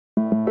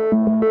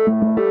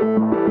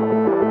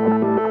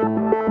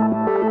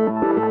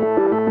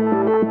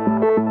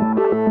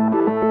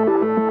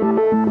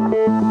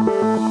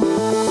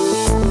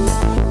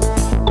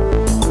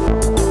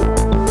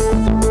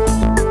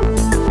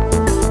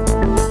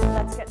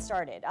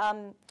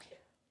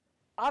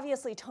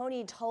Obviously,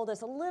 Tony told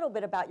us a little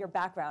bit about your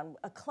background.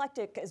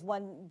 Eclectic is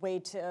one way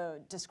to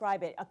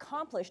describe it.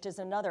 Accomplished is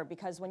another,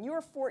 because when you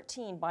were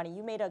 14, Bonnie,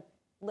 you made a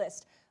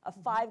list of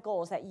 5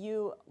 goals that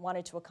you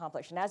wanted to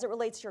accomplish. And as it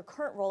relates to your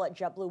current role at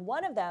JetBlue,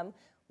 one of them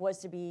was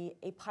to be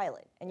a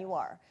pilot, and you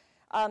are.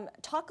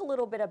 Talk a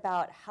little bit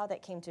about how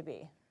that came to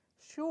be.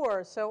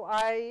 Sure. So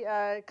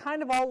I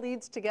kind of all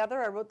leads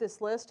together. I wrote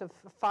this list of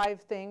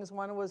 5 things.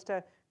 One was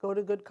to go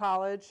to good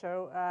college.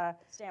 So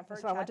Stanford.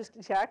 So I went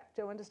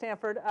to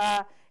Stanford,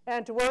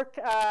 and to work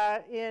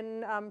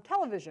in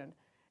television.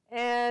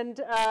 And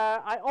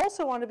I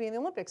also wanted to be in the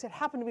Olympics. It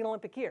happened to be an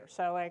Olympic year.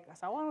 So I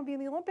want to be in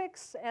the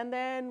Olympics. And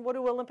then what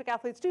do Olympic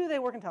athletes do? They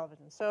work in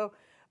television. So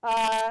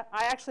I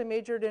actually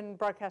majored in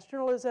broadcast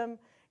journalism.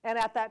 And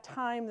at that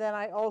time, then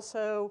I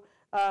also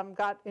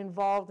got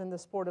involved in the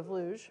sport of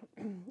luge.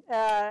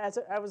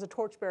 I was a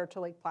torchbearer to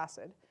Lake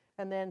Placid,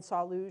 and then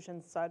saw luge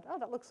and said, oh,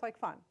 that looks like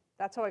fun.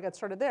 That's how I got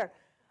started there.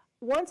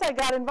 Once I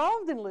got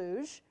involved in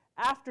luge,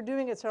 after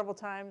doing it several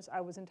times, I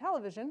was in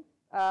television,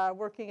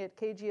 working at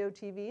KGO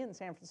TV in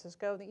San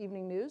Francisco, the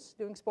evening news,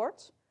 doing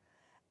sports.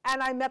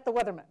 And I met the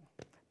weathermen.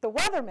 The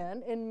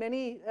weathermen, in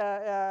many,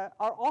 are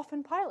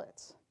often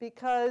pilots,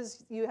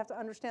 because you have to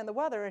understand the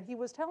weather. And he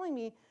was telling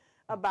me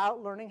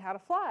about learning how to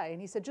fly.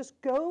 And he said, just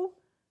go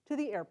to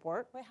the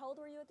airport. Wait, how old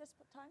were you at this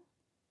time?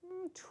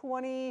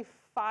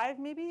 25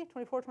 maybe,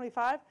 24,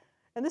 25.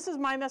 And this is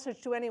my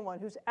message to anyone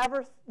who's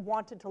ever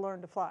wanted to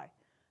learn to fly.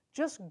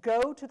 Just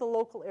go to the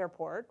local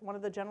airport, one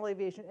of the general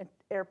aviation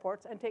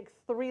airports, and take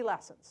 3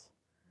 lessons.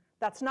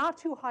 That's not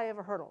too high of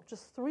a hurdle,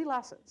 just 3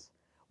 lessons.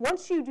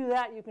 Once you do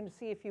that, you can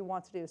see if you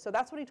want to do. So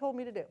that's what he told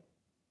me to do.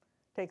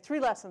 Take 3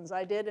 lessons.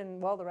 I did,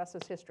 and well, the rest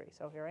is history.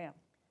 So here I am.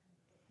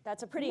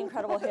 That's a pretty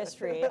incredible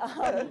history.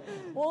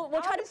 We'll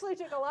try to obviously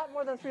took a lot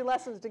more than 3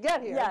 lessons to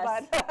get here.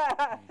 Yes.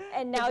 But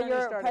and now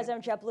you're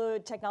president of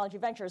JetBlue Technology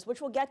Ventures,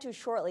 which we'll get to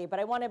shortly. But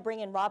I want to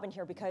bring in Robin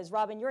here, because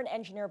Robin, you're an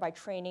engineer by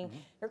training.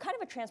 You're kind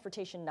of a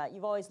transportation nut.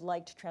 You've always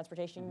liked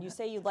transportation. You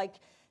say you like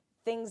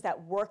things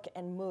that work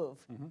and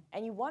move.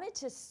 And you wanted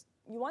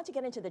to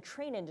get into the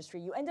train industry.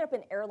 You ended up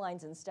in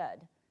airlines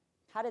instead.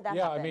 How did that happen?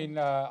 Yeah, I mean,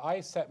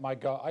 I set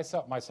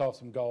myself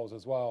some goals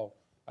as well.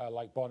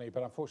 Like Bonnie,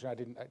 but unfortunately I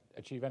didn't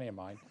achieve any of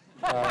mine.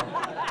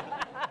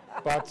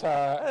 But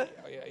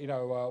you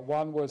know,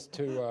 one was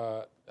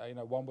to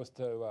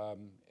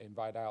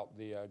invite out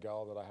the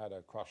girl that I had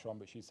a crush on,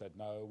 but she said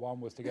no. One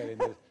was to get in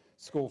the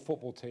school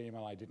football team,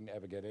 and I didn't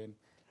ever get in.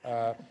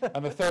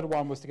 And the third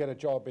one was to get a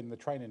job in the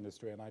train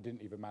industry, and I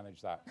didn't even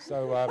manage that.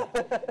 So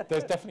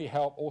there's definitely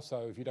help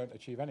also if you don't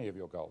achieve any of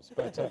your goals.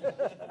 But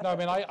no, I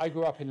mean, I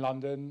grew up in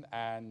London,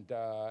 and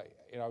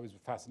you know, I was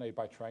fascinated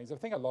by trains. I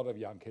think a lot of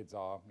young kids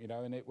are, you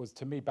know, and it was,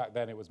 to me back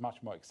then, it was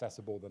much more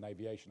accessible than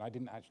aviation. I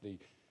didn't actually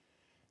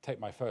take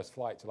my first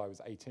flight till I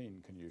was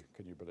 18, can you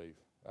believe?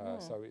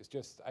 So it's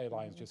just,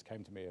 airlines just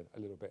came to me a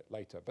little bit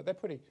later. But their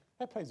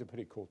planes are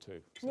pretty cool too.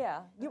 So,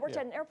 yeah, you worked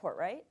at an airport,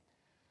 right?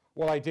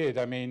 Well, I did.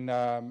 I mean,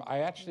 I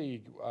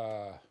actually,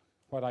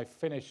 when I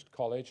finished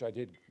college, I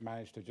did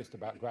manage to just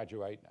about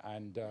graduate,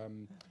 and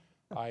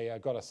I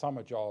got a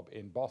summer job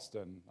in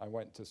Boston. I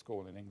went to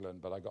school in England,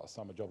 but I got a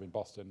summer job in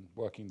Boston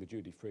working the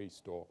duty-free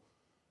store.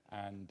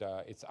 And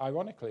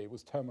ironically, it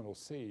was Terminal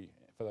C,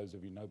 for those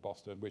of you who know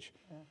Boston, which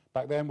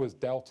back then was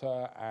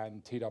Delta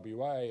and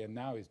TWA, and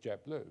now is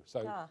JetBlue.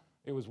 So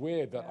it was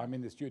weird that I'm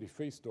in this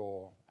duty-free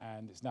store,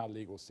 and it's now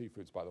legal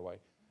seafoods, by the way.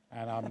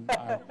 And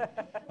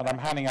I'm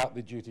handing out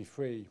the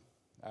duty-free.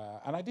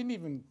 And I didn't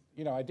even,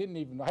 you know, I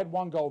had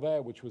one goal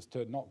there, which was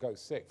to not go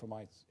sick for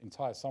my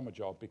entire summer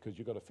job, because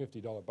you got a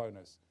 $50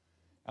 bonus.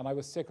 And I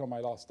was sick on my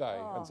last day,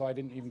 and so I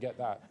didn't even get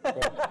that.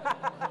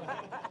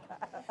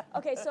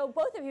 Okay, so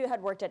both of you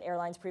had worked at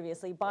airlines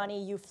previously.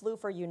 Bonnie, you flew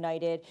for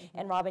United,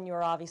 and Robin, you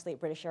were obviously at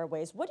British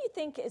Airways. What do you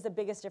think is the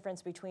biggest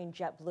difference between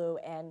JetBlue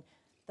and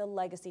the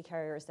legacy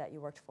carriers that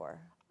you worked for?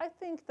 I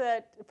think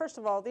that, first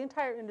of all, the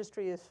entire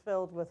industry is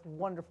filled with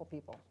wonderful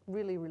people,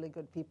 really, really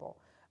good people.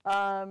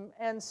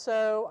 And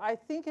so I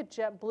think at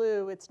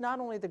JetBlue, it's not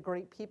only the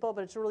great people,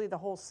 but it's really the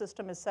whole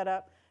system is set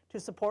up to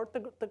support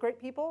the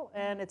great people,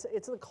 and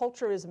the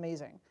culture is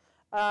amazing.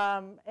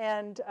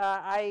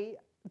 I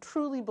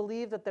truly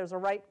believe that there's a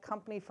right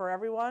company for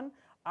everyone.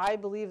 I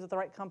believe that the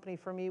right company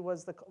for me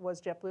was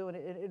JetBlue, and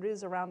it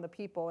is around the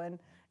people, and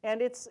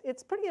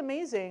it's pretty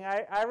amazing.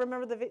 I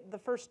remember the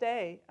first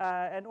day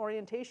at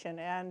orientation,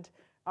 and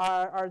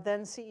our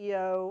then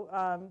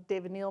CEO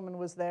David Neeleman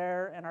was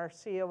there, and our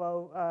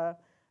COO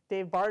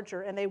Dave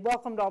Barger, and they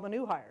welcomed all the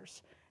new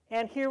hires.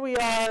 And here we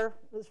are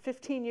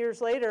 15 years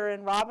later,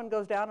 and Robin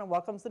goes down and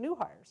welcomes the new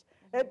hires.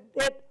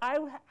 I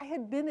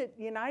had been at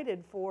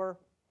United for,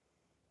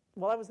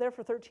 well, I was there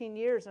for 13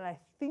 years, and I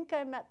think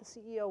I met the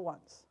CEO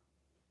once.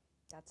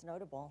 That's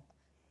notable.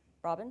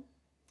 Robin?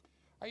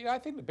 I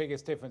think the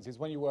biggest difference is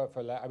when you work for,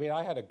 I mean,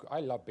 I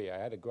love BA, I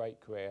had a great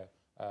career,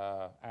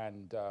 but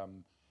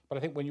I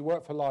think when you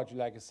work for a large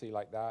legacy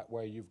like that,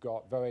 where you've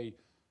got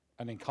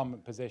an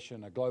incumbent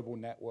position, a global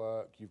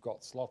network, you've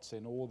got slots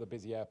in all the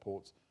busy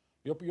airports,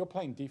 you're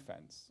playing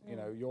defense. You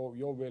know,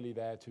 you're really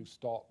there to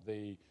stop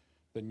the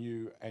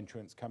new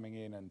entrants coming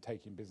in and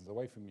taking business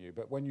away from you.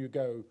 But when you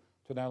go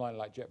to an airline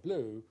like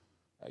JetBlue,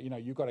 you know,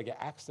 you've got to get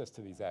access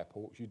to these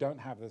airports. You don't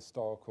have the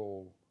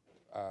historical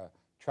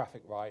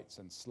traffic rights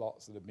and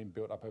slots that have been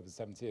built up over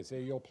 70 years. So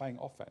you're playing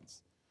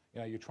offense.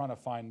 You know, you're trying to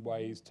find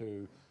ways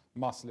to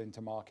muscle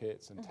into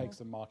markets and take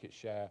some market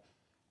share.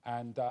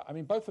 And I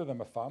mean, both of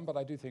them are fun, but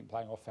I do think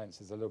playing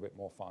offense is a little bit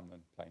more fun than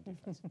playing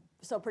defense.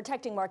 So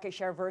protecting market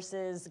share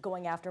versus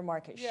going after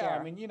market share. Yeah,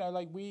 I mean, you know,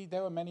 like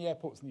there were many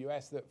airports in the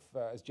US that,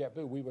 as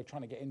JetBlue, we were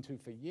trying to get into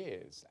for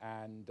years,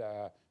 and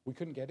we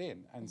couldn't get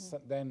in. And so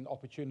then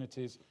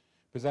opportunities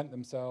present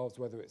themselves,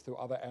 whether it's through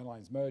other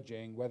airlines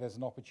merging, where there's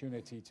an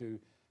opportunity to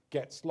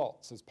get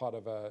slots as part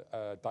of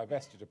a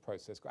divestiture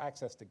process, got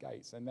access to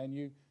gates, and then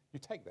you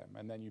take them,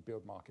 and then you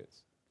build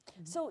markets.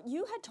 So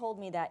you had told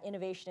me that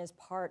innovation is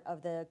part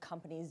of the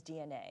company's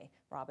DNA,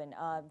 Robin.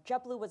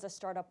 JetBlue was a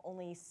startup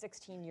only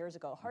 16 years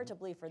ago. Hard to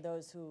believe for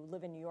those who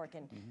live in New York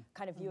and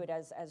kind of view it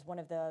as one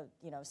of the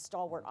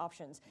stalwart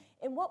options.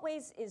 In what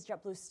ways is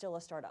JetBlue still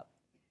a startup?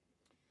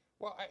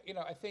 Well,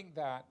 I think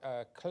that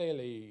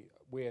clearly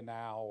we are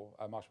now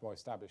a much more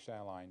established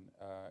airline,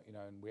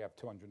 and we have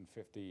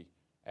 250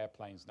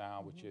 airplanes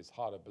now, which is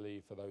hard to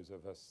believe for those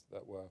of us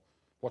that were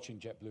watching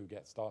JetBlue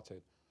get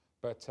started.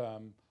 But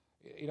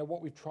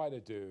what we've tried to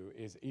do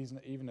is,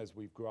 even as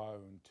we've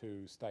grown,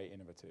 to stay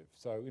innovative.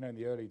 So, in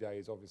the early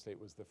days, obviously,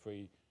 it was the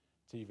free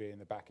TV in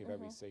the back of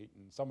every seat,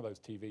 and some of those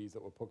TVs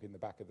that were put in the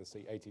back of the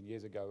seat 18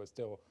 years ago are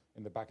still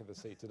in the back of the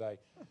seat today.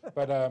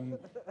 But now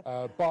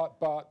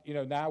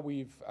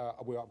we're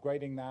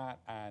upgrading that,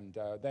 and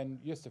then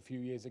just a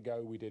few years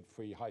ago, we did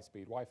free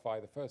high-speed Wi-Fi,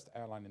 the first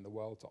airline in the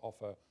world to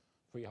offer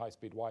free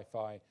high-speed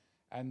Wi-Fi,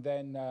 and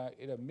then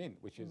Mint,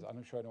 which is, I'm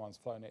not sure anyone's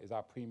flown it, is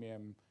our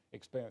premium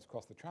experience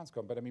across the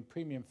Transcon. But I mean,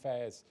 premium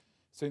fares,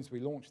 since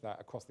we launched that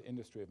across the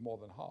industry, have more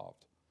than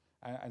halved.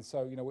 And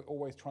so, we're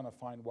always trying to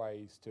find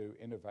ways to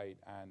innovate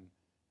and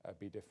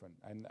be different.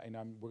 And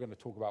we're going to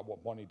talk about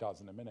what Bonny does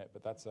in a minute,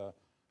 but that's,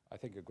 I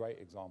think, a great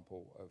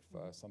example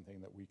of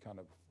something that we kind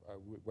of,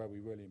 where we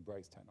really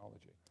embrace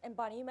technology. And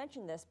Bonny, you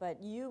mentioned this,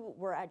 but you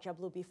were at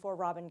JetBlue before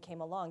Robin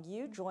came along.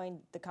 You joined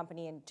the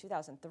company in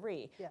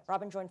 2003. Yes.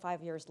 Robin joined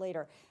 5 years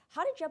later.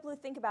 How did JetBlue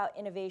think about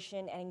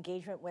innovation and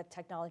engagement with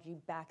technology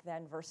back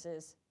then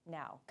versus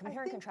now?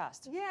 Compare and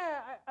contrast. Yeah,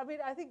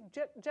 I think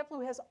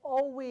JetBlue has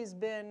always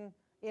been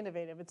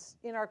innovative. It's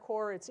in our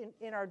core, it's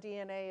in our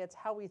DNA, it's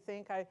how we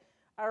think. I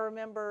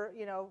remember,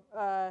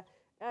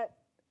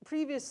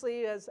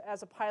 previously as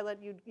a pilot,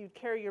 you'd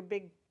carry your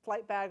big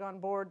flight bag on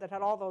board that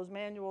had all those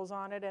manuals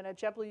on it, and at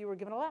JetBlue you were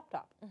given a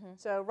laptop.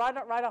 So right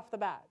off the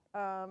bat,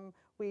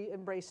 we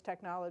embraced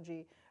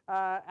technology.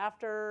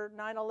 After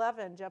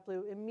 9/11,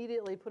 JetBlue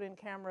immediately put in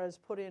cameras,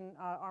 put in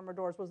armor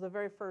doors, was the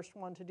very first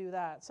one to do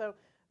that. So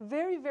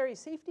very, very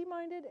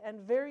safety-minded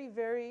and very,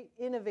 very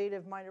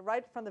innovative-minded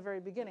right from the very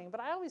beginning.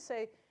 But I always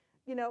say,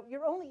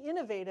 you're only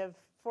innovative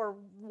for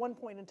one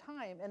point in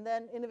time, and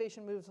then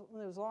innovation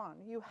moves on.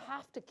 You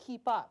have to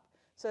keep up.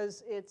 So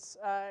it's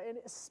and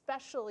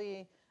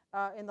especially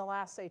in the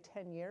last, say,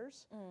 10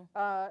 years.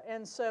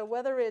 And so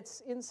whether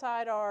it's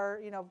inside our,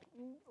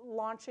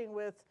 launching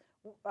with,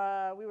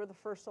 we were the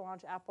first to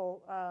launch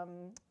Apple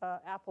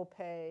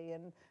Pay,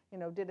 and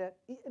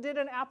did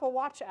an Apple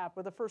Watch app.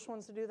 We're the first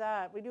ones to do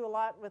that. We do a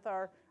lot with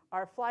our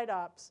flight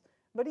ops.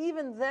 But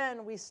even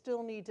then, we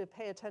still need to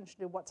pay attention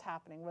to what's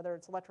happening, whether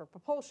it's electric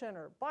propulsion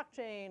or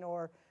blockchain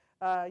or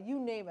you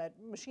name it.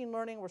 Machine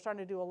learning, we're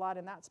starting to do a lot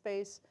in that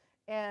space.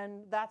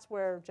 And that's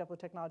where JetBlue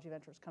Technology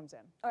Ventures comes in.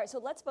 All right, so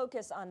let's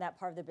focus on that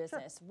part of the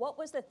business. Sure. What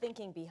was the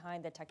thinking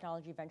behind the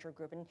Technology Venture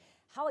Group, and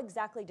how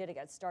exactly did it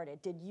get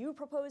started? Did you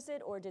propose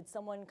it, or did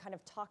someone kind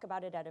of talk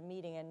about it at a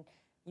meeting and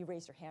you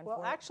raised your hand for it?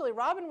 Well, actually,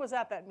 Robin was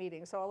at that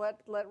meeting, so I'll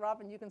let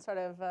Robin, you can sort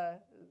of,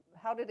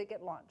 how did it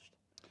get launched?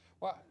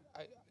 Well,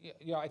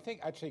 I think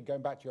actually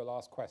going back to your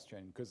last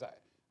question, because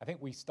I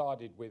think we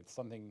started with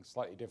something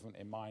slightly different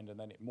in mind, and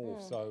then it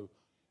morphed. So,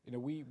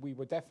 we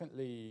were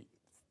definitely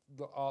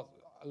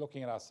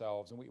looking at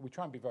ourselves, and we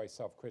try and be very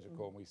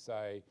self-critical, and we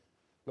say,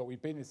 look,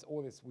 we've been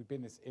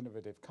this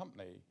innovative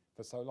company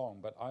for so long,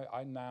 but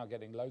I'm now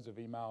getting loads of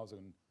emails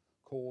and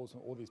calls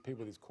from all these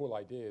people, these cool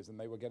ideas, and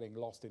they were getting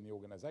lost in the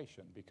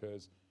organization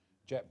because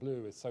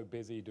JetBlue is so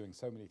busy doing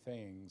so many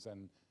things,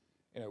 and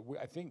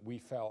I think we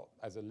felt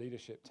as a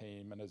leadership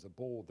team and as a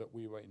board that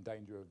we were in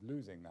danger of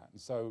losing that. And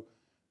so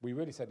we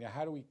really said,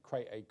 how do we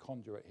create a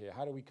conduit here?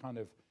 How do we kind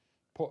of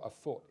put a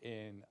foot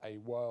in a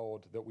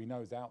world that we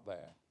know is out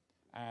there?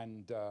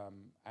 And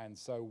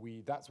so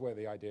that's where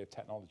the idea of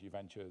Technology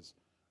Ventures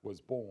was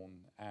born.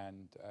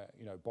 And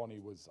Bonny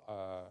was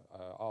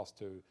asked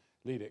to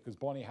lead it because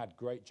Bonny had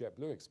great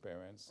JetBlue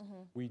experience.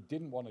 We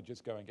didn't want to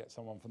just go and get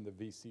someone from the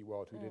VC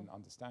world who didn't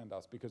understand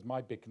us, because my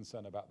big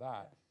concern about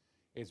that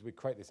is we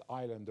create this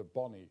island of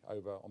Bonny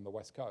over on the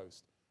West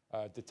Coast,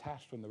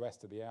 detached from the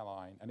rest of the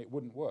airline, and it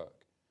wouldn't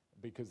work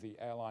because the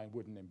airline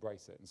wouldn't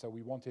embrace it. And so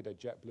we wanted a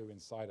JetBlue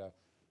insider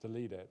to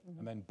lead it.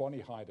 And then Bonny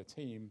hired a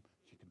team,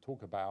 which you can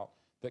talk about,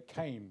 that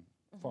came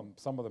from,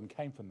 some of them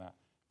came from that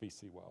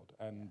VC world.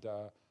 And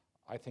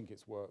I think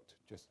it's worked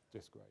just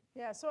great.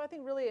 Yeah, so I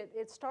think really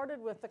it started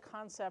with the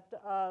concept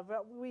of,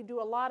 we do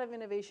a lot of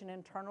innovation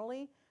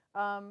internally,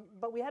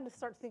 but we had to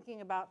start thinking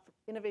about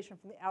innovation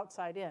from the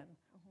outside in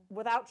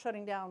without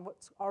shutting down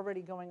what's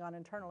already going on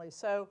internally.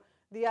 So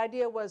the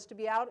idea was to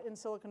be out in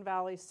Silicon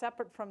Valley,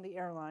 separate from the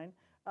airline,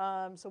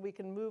 so we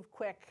can move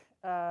quick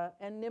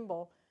and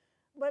nimble.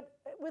 But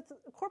with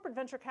corporate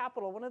venture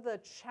capital, one of the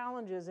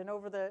challenges, and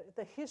over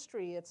the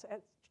history, it's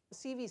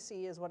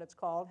CVC is what it's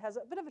called, has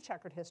a bit of a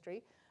checkered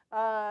history.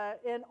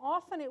 And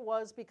often it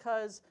was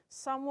because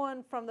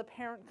someone from the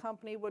parent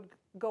company would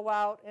go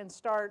out and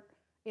start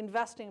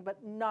investing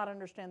but not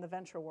understand the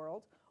venture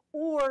world.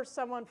 Or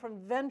someone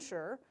from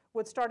venture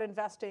would start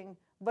investing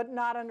but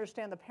not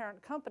understand the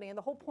parent company. And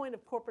the whole point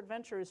of corporate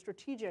venture is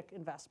strategic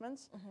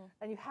investments,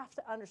 and you have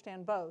to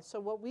understand both. So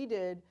what we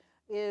did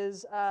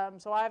is,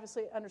 so I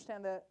obviously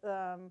understand the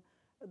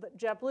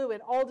JetBlue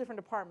in all different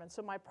departments.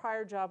 So my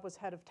prior job was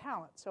head of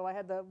talent. So I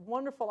had the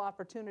wonderful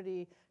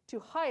opportunity to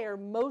hire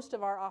most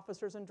of our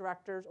officers and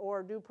directors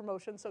or do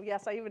promotions. So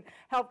yes, I even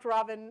helped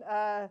Robin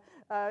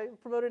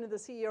promote into the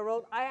CEO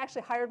role. I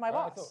actually hired my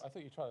boss. I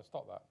thought you tried to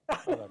stop that.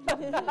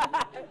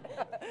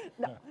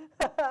 No.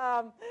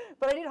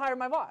 But I did hire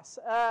my boss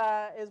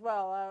as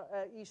well,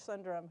 Ish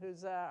Sundaram,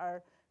 who's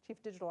our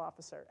chief digital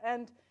officer.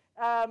 And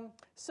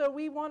so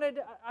I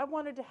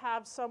wanted to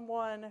have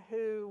someone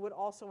who would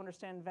also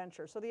understand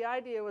venture. So the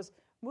idea was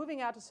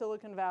moving out to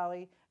Silicon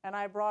Valley, and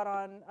I brought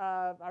on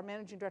our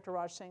managing director,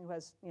 Raj Singh, who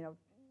has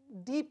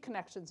deep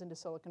connections into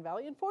Silicon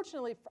Valley, and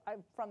fortunately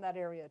I'm from that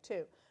area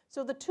too.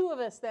 So the two of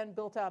us then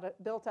built out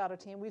a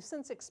team. We've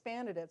since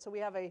expanded it. So we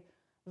have a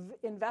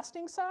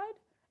investing side,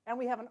 and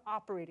we have an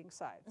operating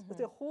side. But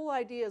the whole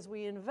idea is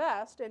we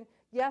invest, and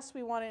yes,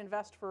 we want to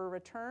invest for a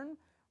return,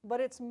 but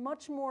it's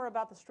much more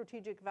about the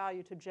strategic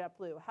value to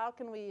JetBlue. How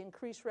can we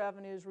increase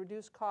revenues,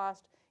 reduce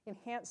cost,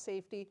 enhance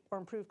safety, or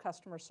improve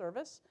customer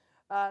service?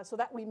 So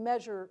that we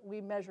measure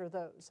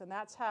those, and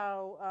that's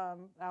how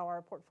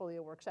our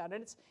portfolio works out.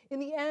 And it's in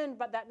the end,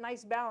 but that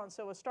nice balance.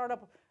 So a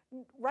startup,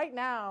 right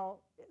now,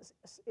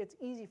 it's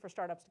easy for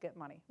startups to get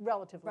money,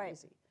 relatively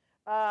easy.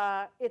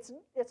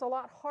 It's a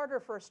lot harder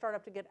for a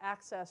startup to get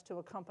access to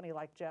a company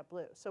like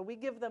JetBlue. So we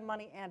give them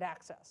money and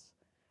access,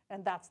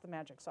 and that's the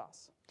magic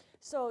sauce.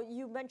 So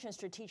you mentioned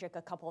strategic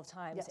a couple of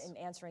times in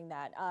answering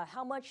that.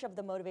 How much of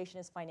the motivation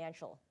is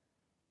financial?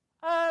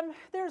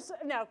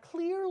 Now,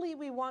 clearly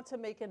we want to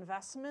make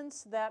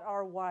investments that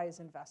are wise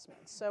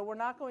investments. So we're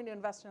not going to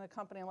invest in a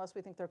company unless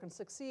we think they're going to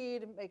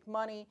succeed, make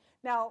money.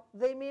 Now,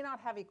 they may not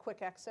have a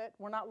quick exit.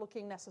 We're not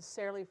looking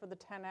necessarily for the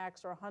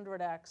 10x or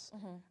 100x.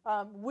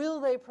 Will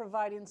they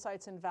provide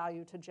insights and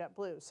value to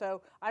JetBlue?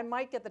 So I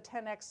might get the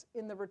 10x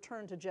in the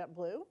return to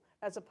JetBlue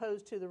as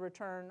opposed to the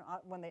return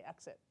when they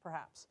exit,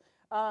 perhaps.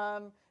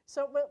 But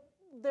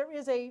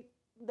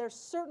there's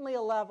certainly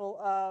a level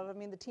of,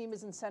 the team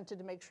is incented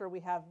to make sure we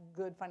have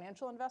good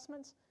financial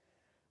investments.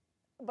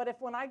 But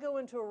when I go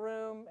into a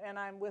room and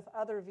I'm with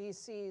other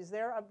VCs,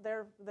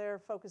 they're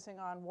focusing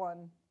on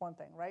one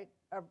thing, right?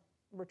 A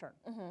return.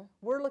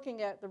 We're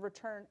looking at the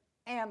return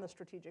and the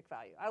strategic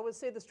value. I would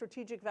say the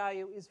strategic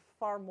value is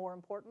far more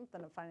important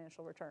than a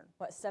financial return.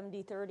 What,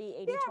 70-30,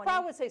 80-20? Yeah, I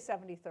would say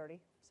 70-30.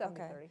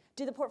 70-30.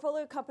 Do the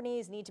portfolio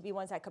companies need to be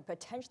ones that could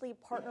potentially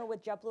partner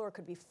with JetBlue or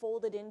could be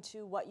folded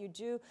into what you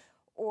do?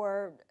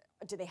 Or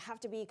do they have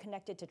to be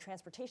connected to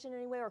transportation in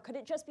any way? Or could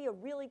it just be a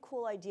really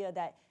cool idea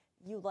that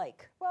you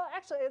like? Well,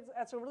 actually,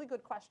 that's a really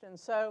good question.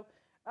 So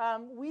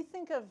we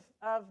think of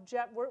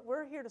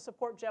we're here to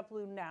support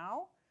JetBlue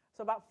now.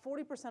 So about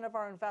 40% of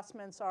our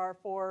investments are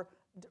for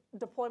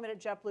deployment at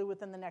JetBlue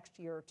within the next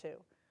year or two.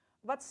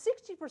 About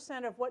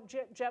 60% of what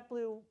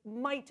JetBlue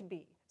might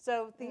be.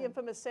 So the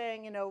infamous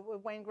saying,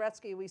 with Wayne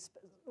Gretzky,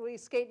 we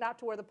skate not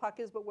to where the puck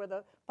is, but where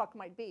the puck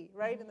might be,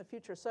 right, in the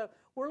future. So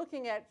we're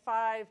looking at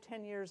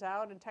 5-10 years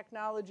out, and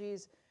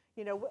technologies.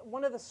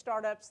 One of the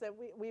startups that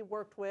we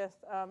worked with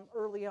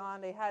early on,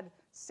 they had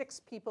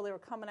 6 people. They were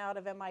coming out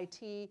of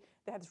MIT.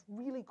 They had this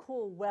really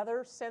cool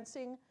weather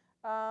sensing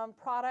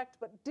product,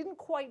 but didn't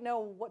quite know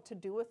what to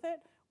do with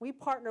it. We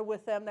partner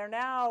with them. They're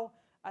now,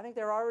 I think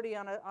they're already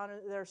on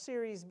their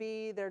Series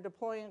B. They're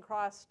deploying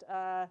across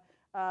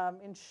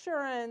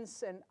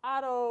insurance and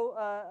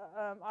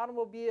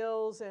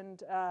automobiles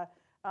and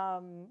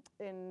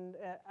in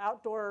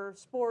outdoor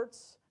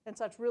sports and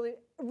such.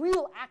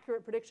 Real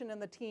accurate prediction,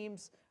 and the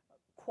team's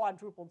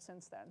quadrupled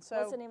since then. So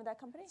what's the name of that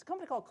company? It's a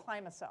company called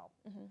Climacell.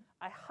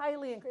 I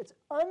highly encourage. It's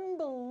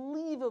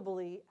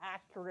unbelievably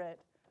accurate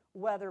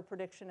weather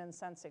prediction and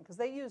sensing because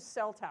they use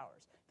cell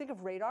towers. Think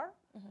of radar.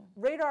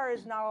 Radar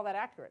is not all that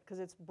accurate because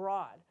it's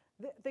broad.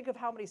 Think of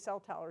how many cell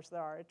towers there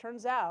are. It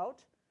turns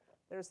out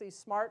there's these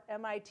smart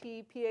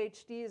MIT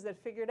PhDs that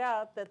figured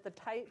out that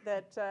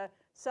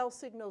cell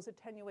signals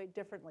attenuate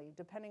differently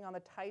depending on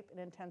the type and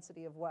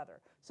intensity of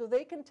weather. So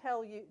they can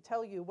tell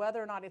you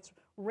whether or not it's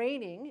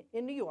raining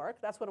in New York.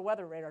 That's what a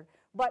weather radar.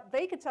 But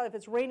they can tell if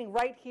it's raining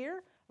right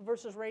here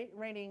versus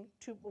raining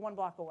 1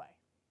 block away.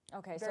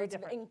 Okay, Very so it's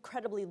different.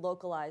 Incredibly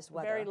localized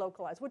weather. Very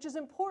localized, which is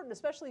important,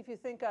 especially if you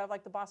think of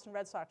like the Boston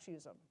Red Sox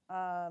use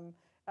them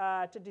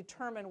to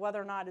determine whether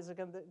or not is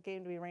the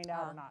game to be rained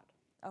out or not.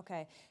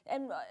 Okay,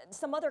 and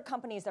some other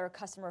companies that are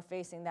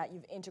customer-facing that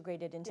you've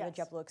integrated into the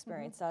JetBlue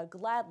experience.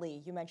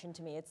 Gladly, you mentioned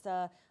to me, it's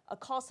a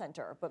call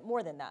center, but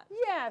more than that.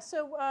 Yeah,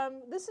 so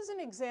this is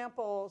an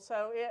example.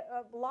 So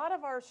a lot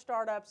of our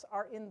startups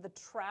are in the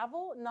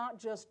travel, not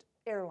just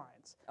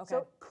airlines. Okay.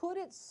 So could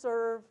it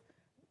serve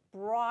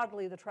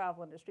broadly the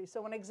travel industry?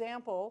 So an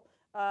example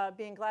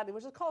being Gladly,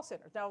 which is call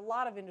centers. Now, a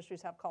lot of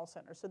industries have call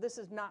centers, so this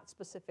is not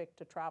specific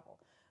to travel.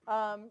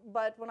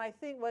 But when I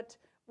think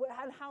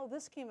and how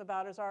this came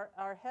about is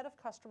our head of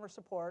customer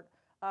support,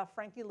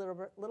 Frankie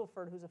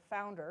Littleford, who's a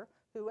founder,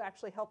 who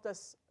actually helped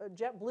us,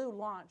 JetBlue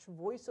launch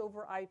voice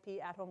over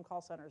IP at-home call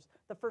centers,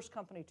 the first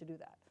company to do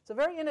that. So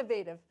very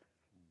innovative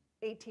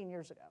 18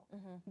 years ago.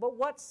 But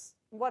what's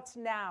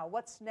now?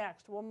 What's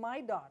next? Well,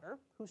 my daughter,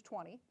 who's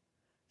 20,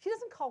 she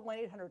doesn't call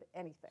 1-800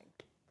 anything.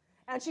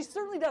 And she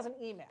certainly doesn't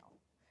email.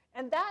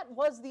 And that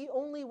was the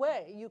only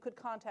way you could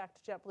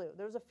contact JetBlue.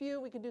 There was a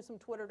few, we could do some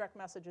Twitter direct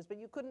messages, but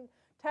you couldn't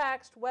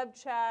text, web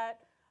chat,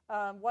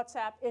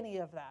 WhatsApp, any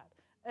of that.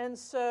 And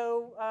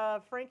so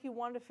Frankie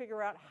wanted to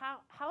figure out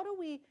how do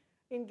we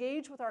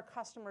engage with our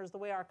customers the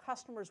way our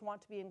customers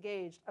want to be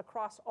engaged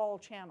across all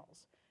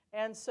channels.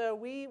 And so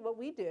what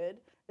we did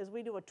is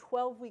we do a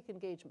 12-week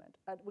engagement.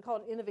 We call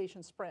it an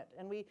innovation sprint.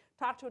 And we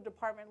talk to a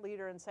department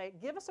leader and say,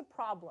 give us a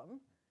problem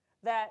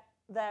that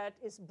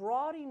is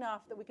broad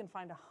enough that we can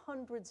find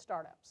 100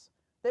 startups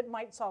that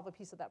might solve a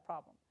piece of that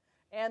problem.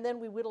 And then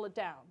we whittle it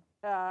down.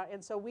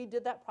 And so we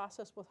did that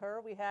process with her.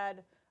 We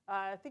had,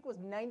 I think it was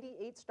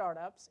 98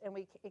 startups, and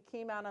it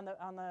came out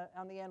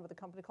on the end with a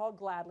company called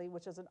Gladly,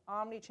 which is an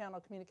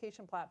omni-channel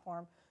communication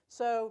platform.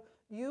 So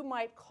you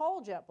might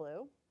call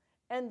JetBlue,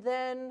 and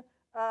then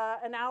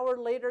an hour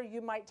later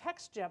you might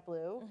text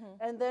JetBlue,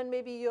 and then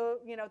maybe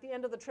at the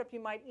end of the trip you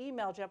might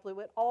email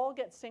JetBlue. It all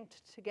gets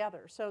synced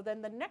together. So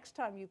then the next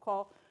time you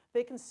call,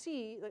 they can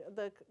see,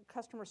 the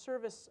customer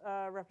service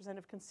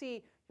representative can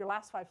see your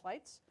last 5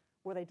 flights.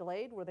 Were they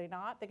delayed? Were they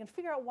not? They can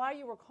figure out why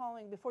you were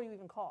calling before you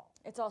even call.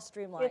 It's all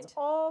streamlined. It's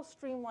all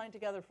streamlined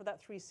together for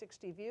that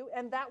 360 view,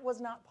 and that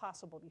was not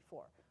possible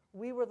before.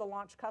 We were the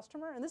launch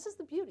customer, and this is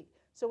the beauty.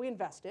 So we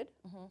invested.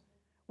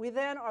 We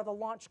then are the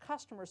launch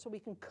customer, so we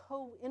can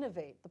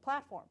co-innovate the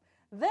platform.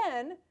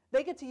 Then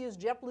they get to use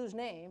JetBlue's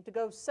name to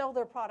go sell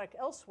their product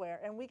elsewhere,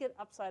 and we get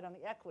upside on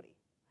the equity.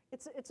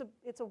 It's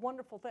a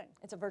wonderful thing.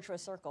 It's a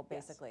virtuous circle,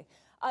 basically.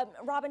 Yes.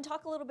 Robin,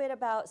 talk a little bit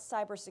about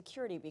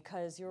cybersecurity,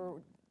 because you're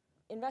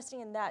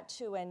investing in that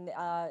too, and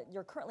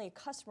you're currently a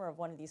customer of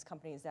one of these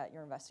companies that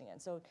you're investing in.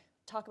 So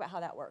talk about how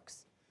that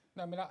works.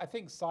 No, I mean, I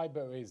think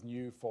cyber is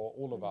new for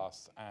all of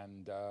us,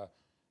 and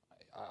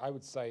I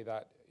would say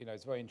that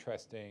it's very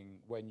interesting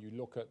when you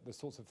look at the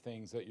sorts of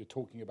things that you're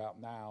talking about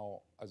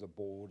now as a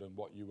board and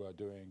what you were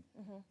doing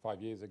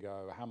 5 years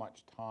ago. How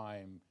much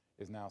time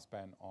is now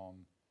spent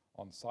on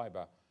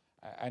cyber,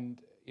 and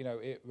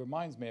it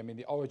reminds me. I mean,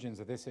 the origins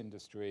of this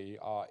industry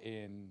are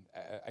in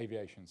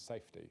aviation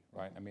safety,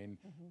 right? I mean,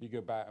 you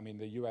go back. I mean,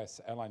 the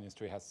U.S. airline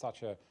industry has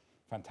such a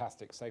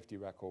fantastic safety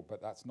record,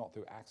 but that's not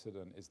through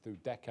accident. It's through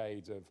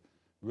decades of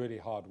really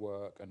hard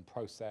work and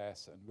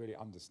process and really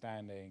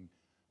understanding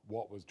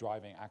what was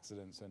driving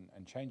accidents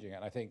and changing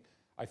it. And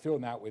I feel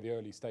now with the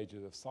early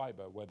stages of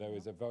cyber, where there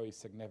is a very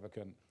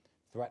significant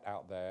threat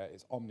out there.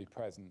 It's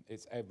omnipresent.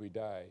 It's every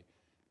day,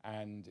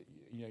 and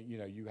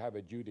you have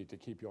a duty to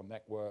keep your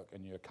network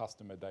and your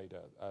customer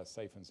data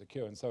safe and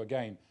secure. And so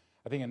again,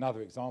 I think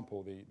another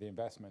example, the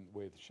investment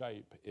with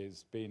Shape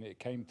it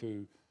came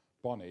through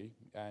Bonny,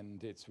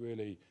 and it's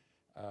really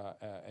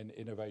an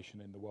innovation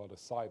in the world of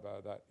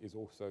cyber that is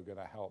also going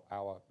to help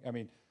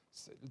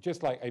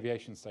just like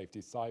aviation safety,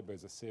 cyber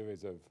is a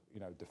series of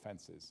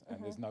defenses,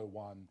 and there's no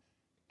one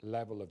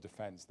level of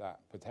defense that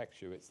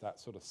protects you. It's that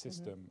sort of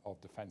system of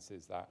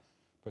defenses that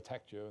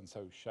protect you, and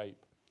so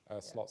Shape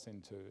slots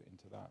into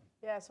that.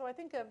 Yeah, so I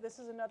think this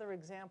is another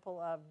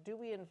example of, do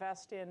we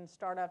invest in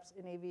startups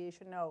in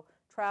aviation? No.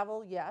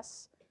 Travel,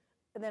 yes.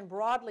 And then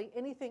broadly,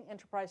 anything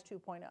enterprise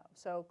 2.0.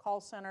 So call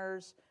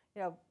centers,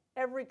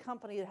 every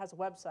company that has a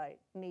website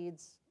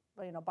needs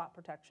bot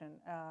protection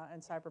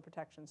and cyber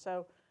protection.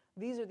 So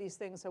these are these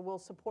things that will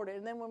support it.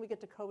 And then when we get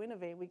to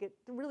co-innovate, we get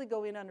to really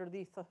go in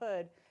underneath the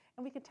hood,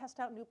 and we can test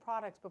out new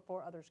products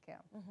before others can.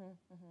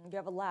 You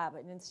have a lab,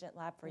 an instant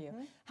lab for you.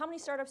 How many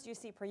startups do you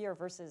see per year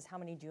versus how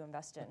many do you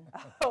invest in?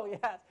 Oh,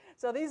 yes.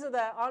 So these are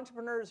the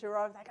entrepreneurs who are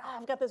always like,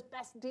 I've got this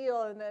best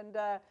deal. And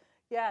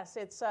yes,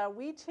 it's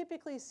we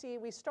typically see,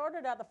 we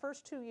started out the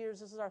first 2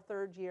 years, this is our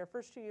 3rd year.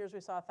 First 2 years we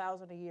saw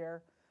 1,000 a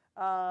year.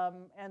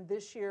 And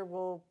this year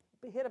we'll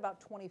hit about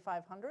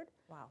 2,500.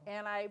 Wow.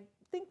 And I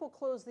think we'll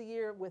close the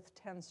year with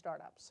 10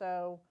 startups.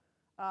 So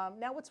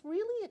Now, what's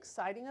really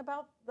exciting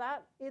about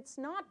that, it's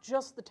not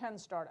just the 10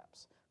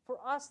 startups. For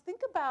us,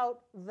 think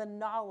about the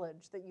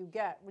knowledge that you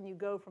get when you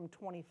go from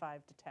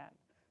 25 to 10.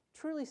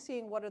 Truly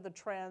seeing what are the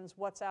trends,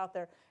 what's out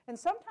there. And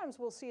sometimes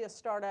we'll see a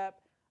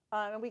startup,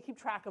 and we keep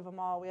track of them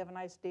all. We have a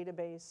nice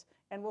database.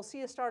 And we'll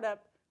see a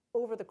startup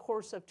over the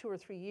course of 2 or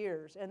 3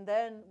 years. And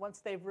then once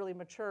they've really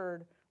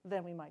matured,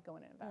 then we might go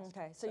in and invest.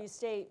 Okay, so you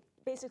stay,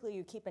 basically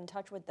you keep in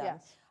touch with them.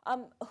 Yes.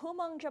 Who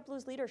among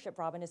JetBlue's leadership,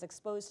 Robin, is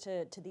exposed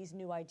to these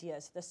new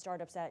ideas, the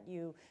startups that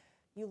you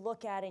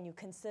look at and you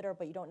consider,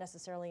 but you don't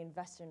necessarily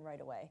invest in right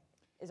away?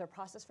 Is there a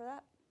process for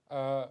that?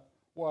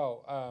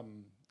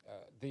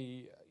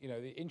 The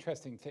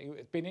interesting thing,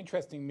 it's been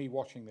interesting me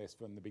watching this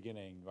from the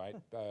beginning, right?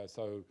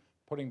 So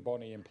putting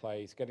Bonny in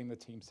place, getting the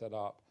team set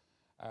up,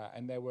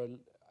 and there were,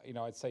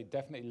 I'd say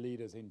definitely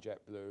leaders in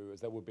JetBlue, as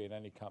there would be in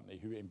any company,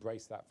 who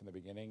embraced that from the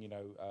beginning.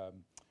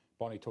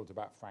 Bonny talked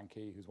about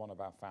Frankie, who's one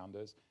of our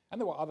founders, and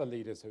there were other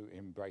leaders who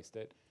embraced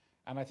it.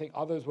 And I think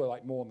others were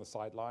like more on the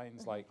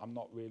sidelines, like, I'm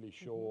not really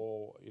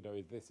sure,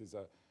 if this is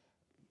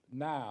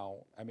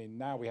now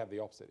we have the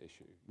opposite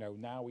issue.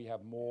 Now we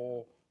have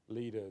more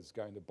leaders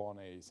going to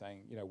Bonny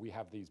saying, we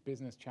have these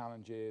business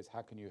challenges.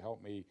 How can you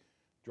help me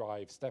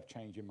drive step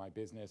change in my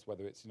business,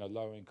 whether it's,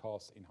 lowering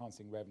costs,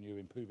 enhancing revenue,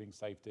 improving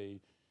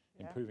safety,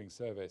 improving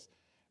service.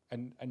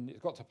 And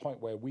it's got to a point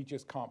where we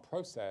just can't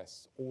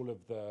process all of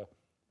the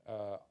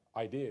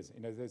ideas.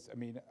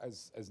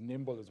 As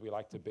nimble as we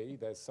like to be,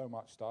 there's so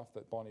much stuff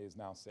that Bonny is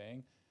now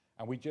seeing.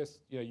 And we just,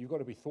 you've got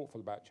to be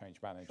thoughtful about change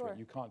management. Sure.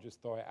 You can't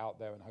just throw it out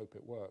there and hope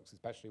it works,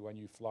 especially when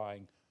you're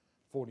flying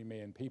 40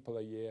 million people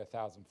a year,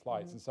 1,000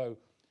 flights. And so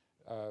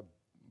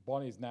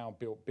Bonny's now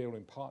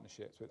building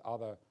partnerships with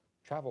other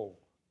travel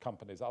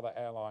companies, other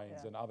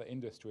airlines and other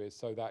industries,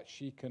 so that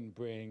she can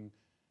bring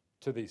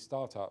to these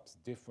startups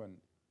different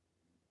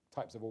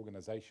types of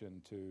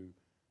organization to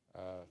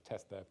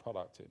test their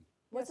product in.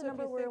 What's the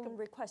number of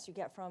requests you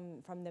get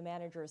from the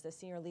managers, the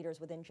senior leaders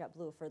within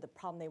JetBlue for the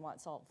problem they want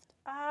solved?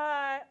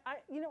 I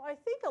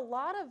think a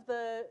lot of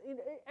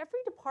every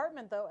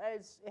department, though,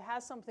 it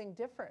has something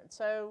different.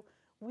 So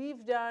we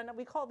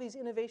call these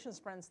innovation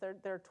sprints.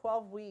 They're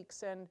 12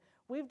 weeks, and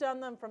we've done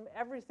them from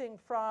everything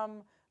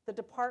from the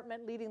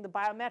department leading the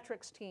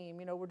biometrics team.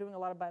 We're doing a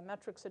lot of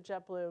biometrics at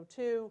JetBlue,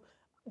 to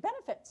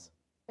benefits.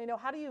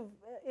 How do you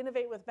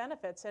innovate with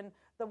benefits? And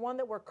the one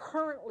that we're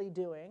currently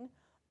doing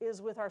is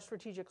with our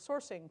strategic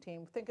sourcing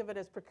team. Think of it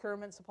as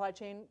procurement, supply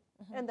chain,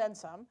 and then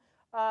some.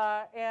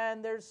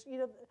 And there's,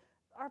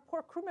 our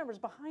poor crew members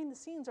behind the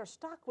scenes are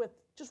stuck with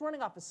just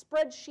running off of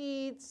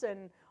spreadsheets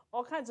and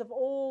all kinds of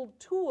old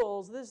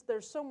tools.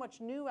 There's so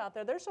much new out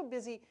there. They're so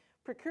busy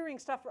procuring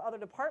stuff for other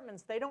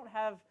departments, they don't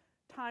have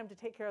time to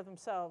take care of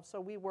themselves. So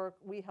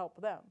we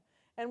help them.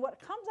 And what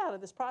comes out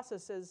of this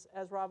process is,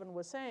 as Robin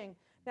was saying,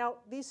 now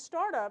these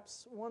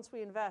startups, once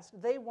we invest,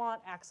 they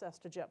want access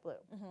to JetBlue.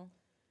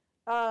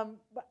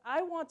 But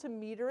I want to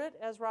meter it,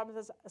 as Robin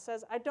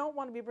says, I don't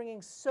want to be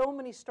bringing so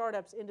many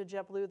startups into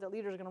JetBlue that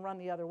leaders are going to run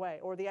the other way,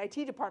 or the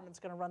IT department's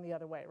going to run the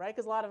other way, right?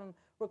 Because a lot of them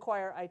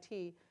require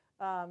IT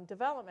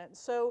development.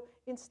 So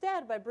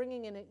instead, by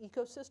bringing in an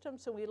ecosystem,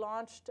 so we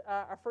launched,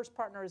 our first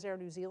partner is Air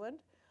New Zealand.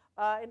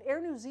 And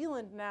Air New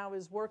Zealand now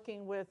is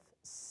working with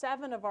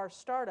 7 of our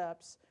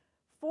startups,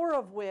 4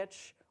 of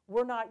which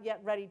we're not yet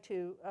ready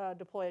to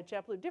deploy at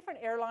JetBlue. Different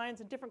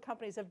airlines and different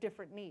companies have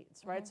different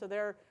needs, right? So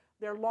they're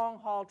long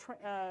haul,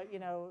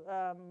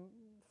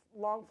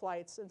 long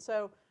flights, and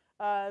so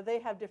they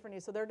have different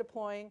needs. So they're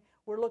deploying.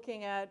 We're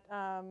looking at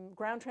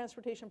ground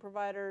transportation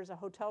providers, a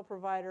hotel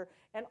provider,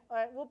 and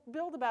we'll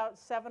build about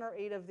 7 or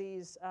 8 of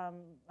these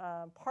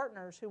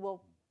partners who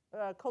will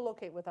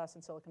co-locate with us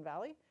in Silicon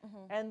Valley,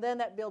 and then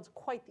that builds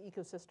quite the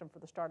ecosystem for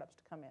the startups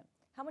to come in.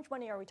 How much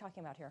money are we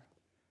talking about here?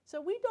 So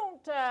we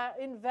don't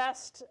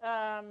invest,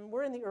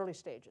 we're in the early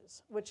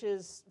stages, which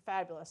is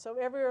fabulous. So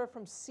everywhere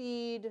from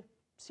seed,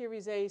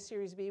 Series A,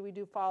 Series B, we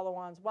do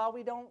follow-ons. While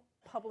we don't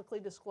publicly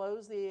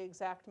disclose the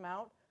exact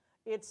amount,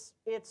 it's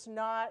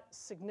not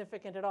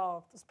significant at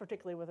all,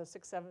 particularly with a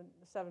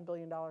 $7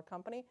 billion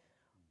company,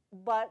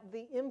 but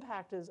the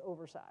impact is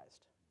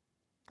oversized.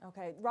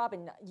 Okay,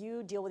 Robin,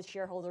 you deal with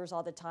shareholders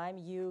all the time.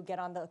 You get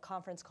on the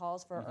conference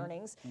calls for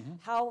earnings.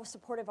 How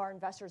supportive are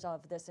investors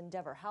of this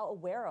endeavor? How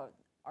aware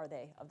are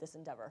they of this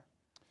endeavor?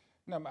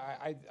 No,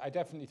 I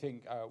definitely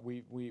think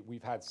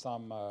we've had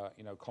some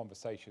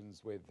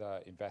conversations with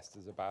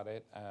investors about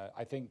it.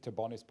 I think to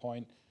Bonny's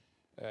point,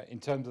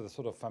 in terms of the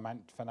sort of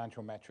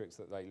financial metrics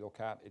that they look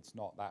at, it's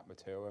not that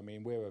material. I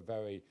mean, we're a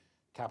very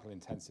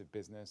capital-intensive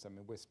business. I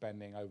mean, we're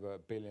spending over $1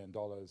 billion,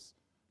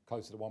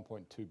 closer to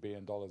 $1.2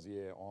 billion a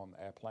year on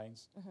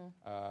airplanes.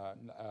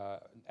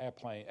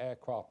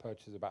 Aircraft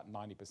purchases about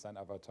 90%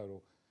 of our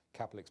total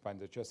capital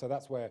expenditure. So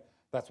that's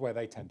where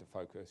they tend to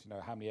focus.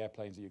 How many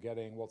airplanes are you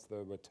getting? What's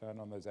the return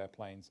on those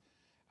airplanes?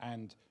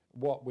 And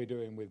what we're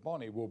doing with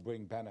Bonny will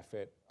bring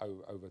benefit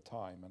over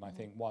time. And I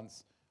think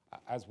once,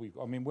 we're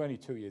only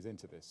 2 years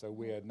into this, so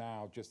we are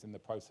now just in the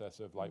process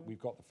of we've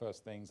got the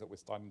first things that we're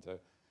starting to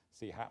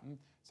see happen.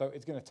 So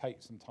it's going to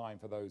take some time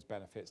for those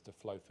benefits to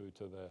flow through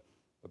to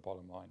the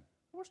bottom line.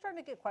 We're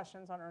starting to get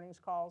questions on earnings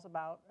calls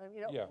about,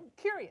 Yeah.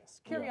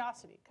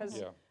 curiosity, because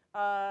Yeah.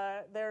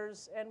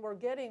 and we're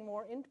getting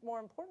more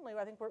importantly,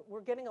 I think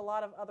we're getting a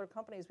lot of other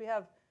companies. We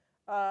have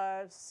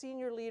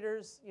senior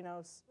leaders,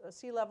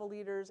 C-level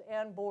leaders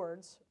and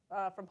boards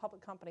from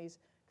public companies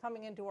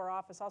coming into our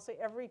office. I'll say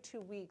every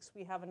 2 weeks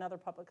we have another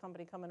public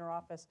company come in our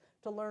office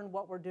to learn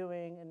what we're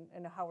doing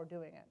and how we're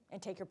doing it.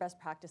 And take your best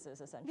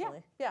practices,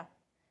 essentially. Yeah.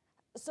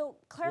 So You're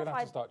clarify. going to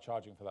have to start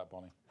charging for that,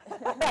 Bonnie.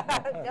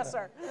 Yes,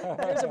 sir.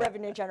 There's a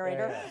revenue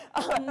generator.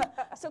 Yeah.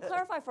 So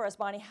clarify for us,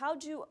 Bonnie, how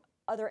do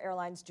other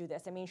airlines do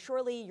this? I mean,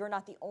 surely you're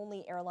not the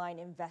only airline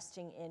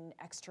investing in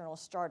external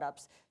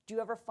startups. Do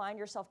you ever find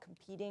yourself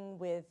competing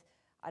with,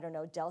 I don't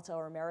know, Delta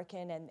or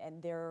American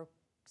and their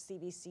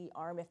CVC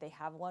arm if they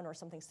have one or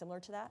something similar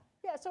to that?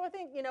 Yeah, so I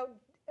think,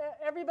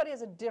 everybody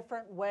has a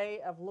different way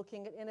of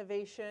looking at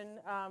innovation.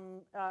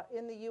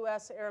 In the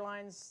US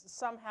airlines,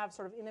 some have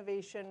sort of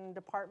innovation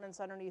departments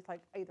underneath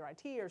like either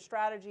IT or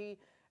strategy.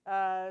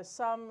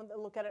 Some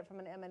look at it from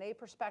an M&A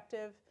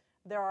perspective.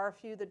 There are a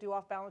few that do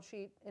off-balance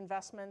sheet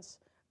investments,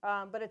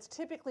 but it's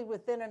typically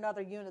within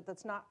another unit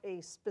that's not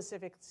a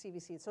specific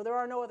CVC. So there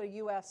are no other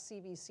US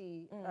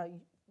CVC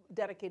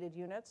dedicated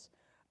units.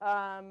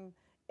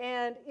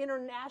 And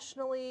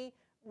internationally,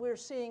 we're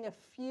seeing a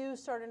few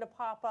starting to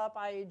pop up.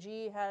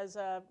 IAG has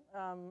a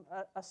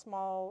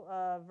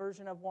small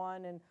version of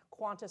one, and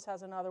Qantas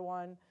has another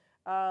one.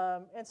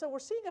 And so we're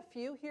seeing a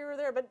few here or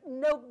there, but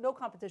no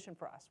competition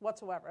for us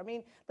whatsoever. I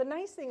mean, the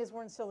nice thing is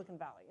we're in Silicon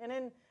Valley.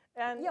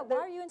 Why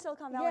are you in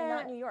Silicon Valley and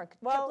not New York?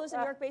 Well, JetBlue's a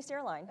New York-based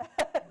airline.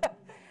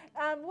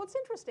 Well, it's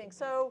interesting.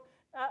 So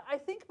I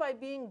think by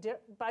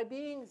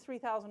being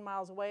 3,000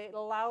 miles away, it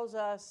allows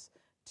us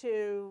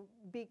to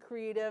be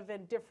creative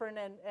and different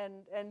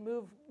and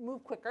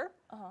move quicker.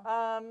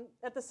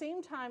 At the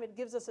same time, it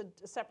gives us a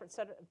separate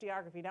set of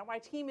geography. Now,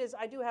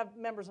 I do have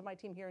members of my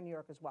team here in New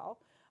York as well,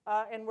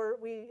 and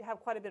we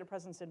have quite a bit of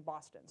presence in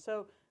Boston.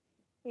 So,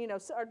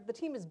 the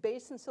team is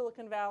based in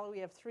Silicon Valley. We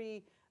have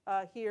 3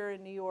 here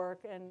in New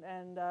York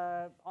and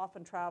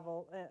often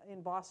travel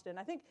in Boston.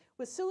 I think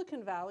with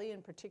Silicon Valley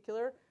in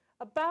particular,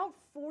 about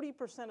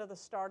 40% of the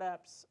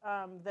startups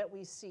that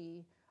we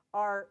see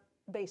are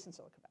based in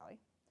Silicon Valley.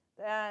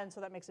 And so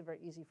that makes it very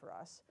easy for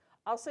us.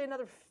 I'll say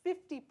another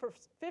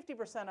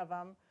 50% of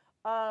them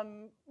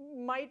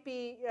might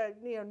be,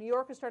 New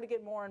York is starting to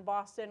get more in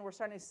Boston. We're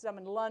starting to see some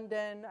in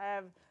London. I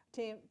have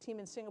a team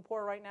in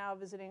Singapore right now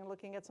visiting and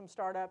looking at some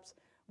startups.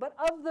 But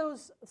of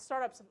those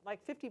startups,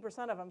 like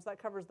 50% of them, so that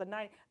covers the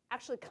 90,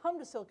 actually come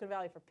to Silicon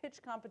Valley for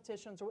pitch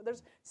competitions.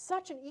 There's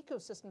such an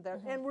ecosystem there.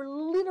 And we're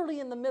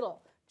literally in the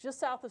middle, just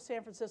south of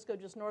San Francisco,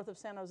 just north of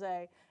San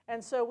Jose.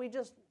 And so we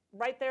just,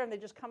 right there, and they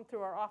just come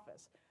through our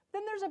office.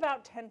 Then there's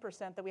about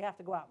 10% that we have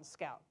to go out and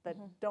scout that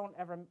don't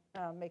ever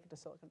make it to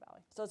Silicon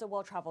Valley. So it's a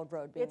well-traveled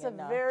road being it's a in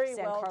very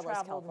San Carlos,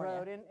 well-traveled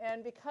California. road.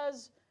 And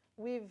because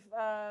we've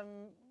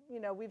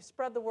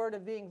spread the word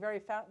of being very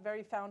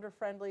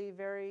founder-friendly,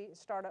 very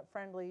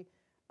startup-friendly,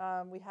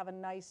 we have a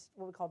nice,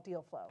 what we call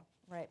deal flow.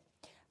 Right.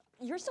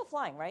 You're still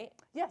flying, right?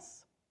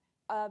 Yes.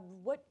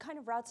 What kind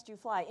of routes do you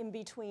fly in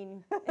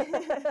between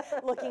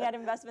looking at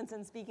investments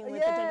and speaking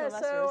with potential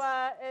investors?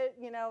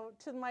 So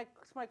to my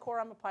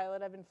core, I'm a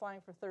pilot. I've been flying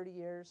for 30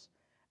 years,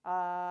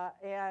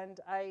 and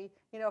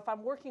if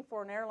I'm working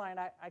for an airline,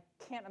 I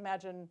can't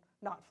imagine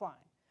not flying.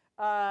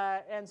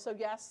 And so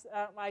yes,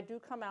 I do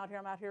come out here.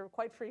 I'm out here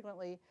quite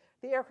frequently.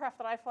 The aircraft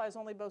that I fly is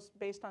only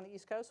based on the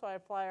East Coast, so I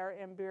fly our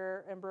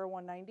Embraer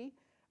 190.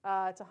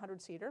 It's a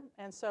 100-seater,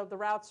 and so the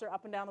routes are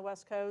up and down the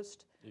West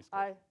Coast. East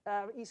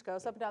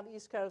Coast, up and down the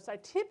East Coast. I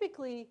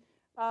typically,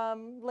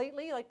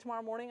 lately, like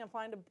tomorrow morning, I'm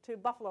flying to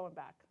Buffalo and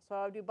back. So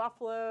I do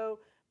Buffalo,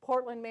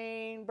 Portland,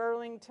 Maine,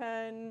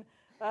 Burlington,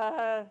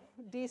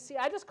 DC.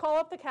 I just call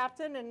up the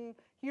captain, and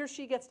he or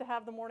she gets to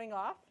have the morning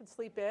off and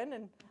sleep in,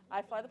 and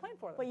I fly the plane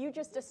for them. But you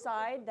just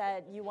decide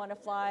that you want to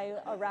fly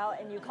a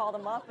route, and you call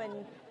them up,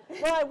 and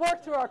well, I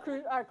work through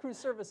our cruise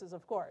services,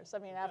 of course. I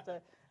mean, I have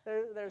to.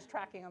 There's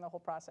tracking on the whole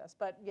process,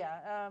 but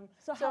yeah.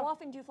 So how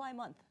often do you fly a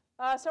month?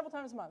 Several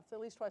times a month, at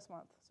least twice a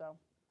month. So.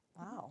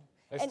 Wow.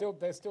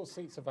 There's still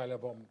seats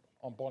available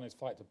on Bonnie's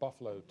flight to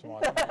Buffalo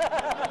tomorrow.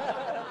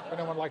 If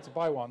anyone would like to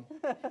buy one,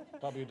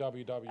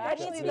 www.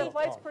 Actually, the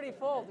flight's pretty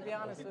full, to be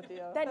honest with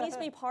you. That needs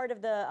to be part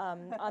of the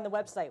on the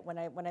website when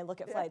I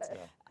look at flights. Yeah.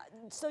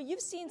 So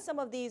you've seen some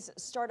of these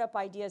startup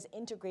ideas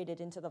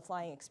integrated into the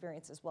flying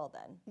experience as well,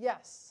 then?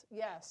 Yes,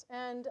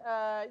 and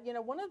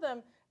one of them.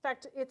 In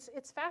fact,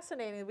 it's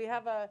fascinating. We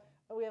have a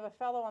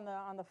fellow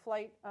on the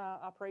flight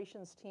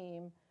operations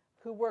team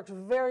who works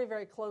very,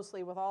 very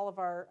closely with all of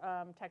our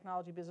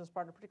technology business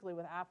partners, particularly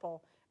with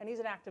Apple, and he's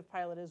an active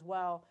pilot as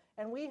well.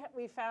 And we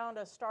found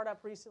a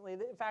startup recently.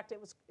 In fact,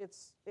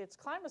 it's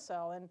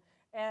Climacell,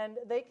 and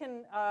they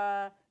can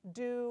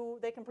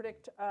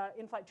predict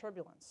in-flight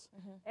turbulence.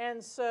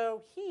 And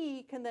so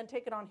he can then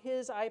take it on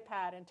his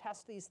iPad and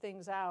test these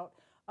things out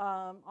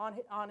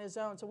on his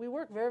own. So we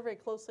work very, very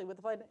closely with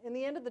the flight. In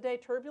the end of the day,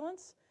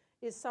 turbulence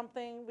is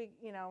something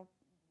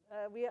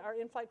our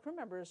in-flight crew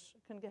members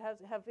can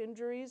have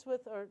injuries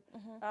with or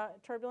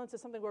turbulence.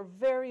 Is something we're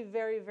very,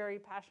 very, very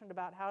passionate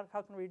about.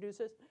 How can we reduce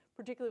this,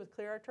 particularly with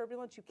clear air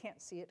turbulence? You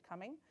can't see it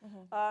coming,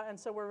 and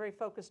so we're very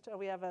focused.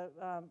 We have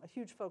a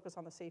huge focus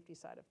on the safety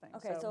side of things.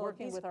 Okay, so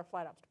working with our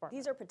flight ops department.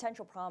 These are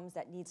potential problems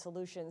that need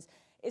solutions.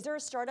 Is there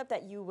a startup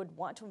that you would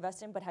want to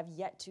invest in but have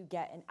yet to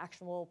get an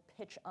actual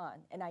pitch on,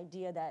 an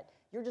idea that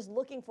you're just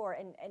looking for,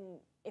 and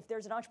if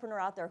there's an entrepreneur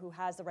out there who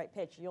has the right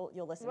pitch, you'll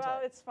listen to it? Well,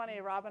 it's funny.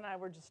 Rob and I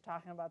were just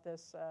talking about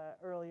this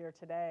earlier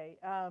today.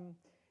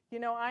 You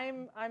know,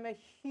 I'm a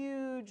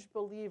huge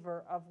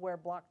believer of where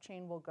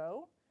blockchain will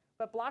go,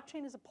 but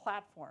blockchain is a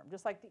platform,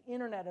 just like the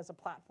internet is a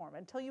platform.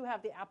 Until you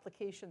have the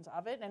applications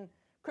of it, and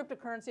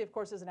cryptocurrency, of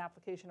course, is an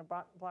application of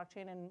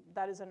blockchain, and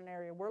that isn't an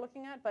area we're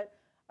looking at, but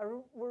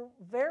we're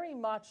very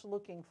much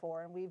looking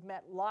for, and we've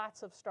met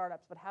lots of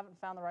startups, but haven't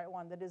found the right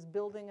one, that is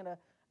building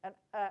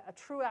a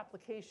true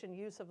application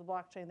use of the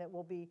blockchain that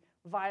will be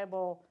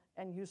viable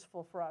and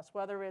useful for us,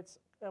 whether it's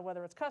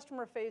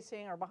customer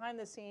facing or behind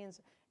the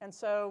scenes. And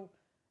so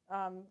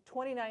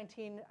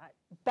 2019,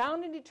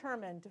 bound and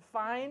determined to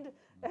find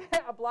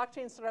a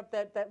blockchain startup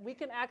that we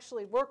can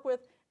actually work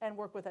with at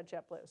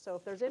JetBlue. So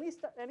if there's any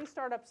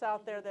startups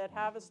out there that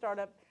have a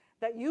startup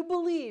that you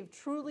believe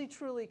truly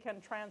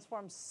can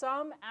transform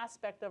some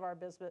aspect of our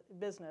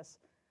business,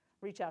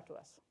 reach out to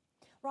us.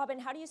 Robin,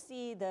 how do you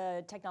see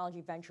the technology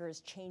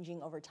ventures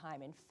changing over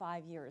time in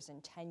 5 years,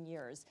 in 10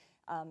 years,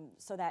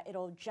 so that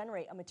it'll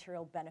generate a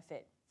material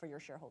benefit for your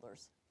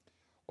shareholders?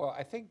 Well,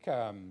 I think,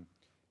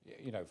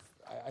 you know,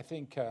 I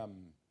think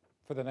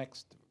for the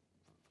next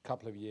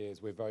couple of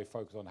years, we're very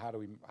focused on how do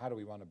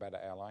we run a better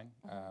airline,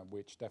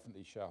 which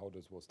definitely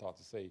shareholders will start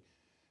to see.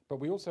 But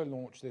we also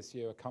launched this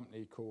year a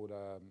company called,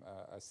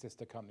 a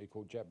sister company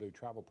called JetBlue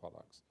Travel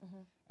Products.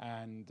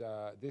 And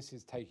this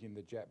is taking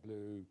the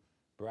JetBlue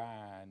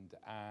brand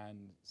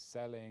and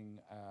selling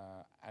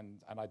and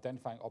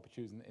identifying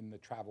opportunities in the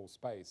travel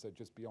space, so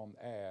just beyond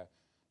air,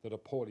 that are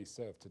poorly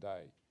served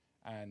today,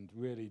 and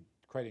really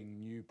creating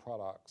new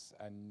products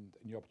and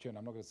new opportunity.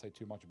 I'm not going to say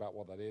too much about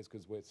what that is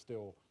because we're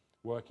still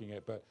working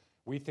it, but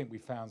we think we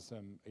found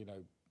some, you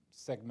know,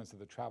 segments of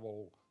the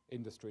travel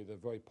industry that are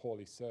very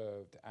poorly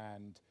served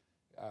and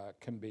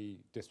can be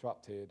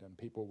disrupted, and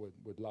people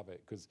would love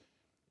it because,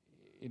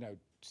 you know,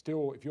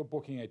 still, if you're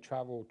booking a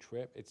travel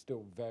trip, it's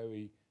still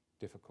very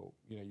difficult.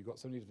 You know, you've got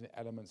so many different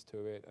elements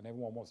to it, and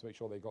everyone wants to make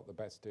sure they got the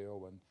best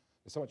deal, and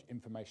there's so much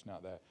information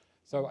out there.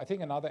 So I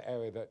think another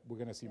area that we're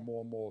going to see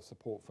more and more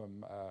support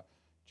from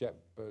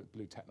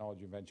JetBlue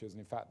Technology Ventures, and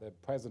in fact, the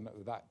president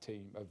of that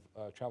team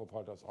of Travel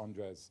Products,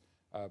 Andres,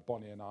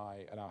 Bonny and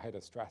I, and our head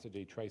of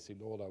strategy, Tracy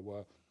Lawler,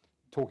 were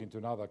talking to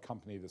another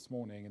company this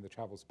morning in the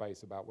travel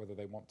space about whether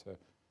they want to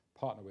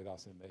partner with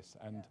us in this.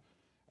 And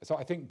so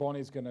I think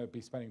Bonny's going to be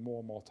spending more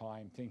and more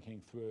time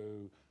thinking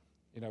through,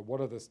 you know,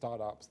 what are the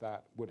startups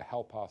that would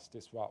help us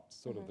disrupt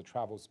sort of the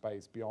travel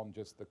space beyond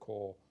just the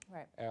core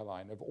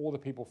airline. Of all the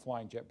people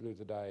flying JetBlue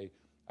today,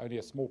 only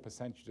a small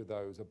percentage of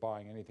those are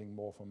buying anything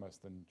more from us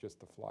than just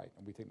the flight.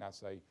 And we think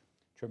that's a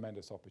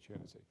tremendous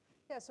opportunity.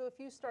 Yeah, so if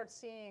you start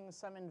seeing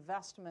some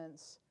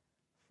investments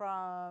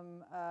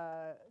from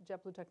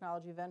JetBlue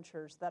Technology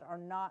Ventures that are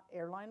not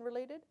airline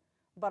related,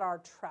 but are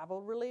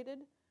travel related,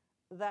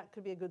 that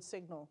could be a good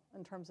signal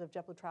in terms of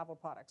JetBlue Travel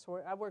Products. So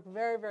I work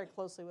very, very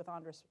closely with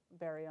Andres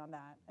Barry on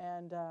that.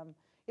 And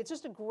it's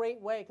just a great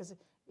way, because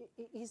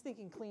he's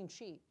thinking clean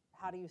sheet.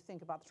 How do you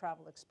think about the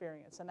travel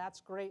experience? And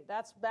that's great.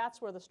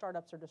 That's where the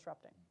startups are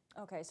disrupting.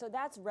 Okay, so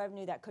that's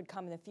revenue that could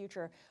come in the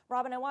future.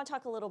 Robin, I want to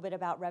talk a little bit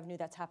about revenue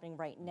that's happening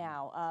right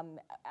now.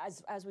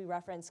 As we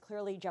referenced,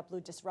 clearly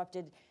JetBlue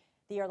disrupted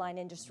the airline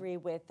industry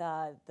with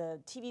the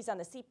TVs on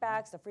the seat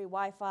backs, the free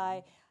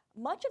Wi-Fi.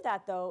 Much of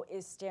that, though,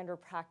 is standard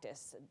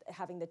practice,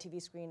 having the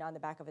TV screen on the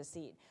back of a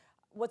seat.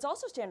 What's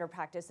also standard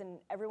practice, and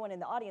everyone in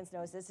the audience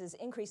knows this, is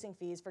increasing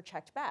fees for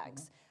checked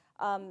bags.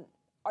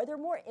 Are there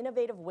more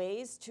innovative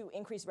ways to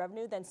increase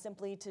revenue than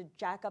simply to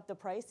jack up the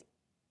price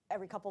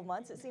every couple of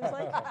months, it seems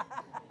like?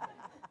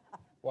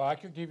 Well, I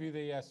could give you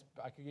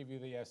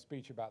the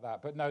speech about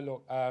that, but no,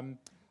 look,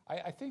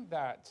 I think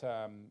that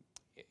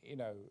you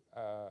know,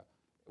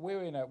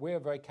 we're a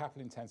very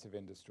capital-intensive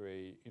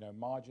industry. You know,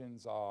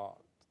 margins are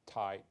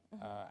tight,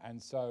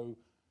 and so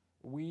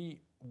we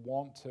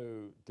want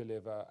to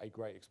deliver a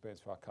great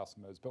experience for our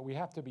customers, but we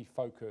have to be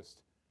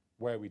focused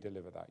where we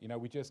deliver that. You know,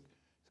 we just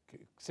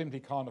simply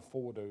can't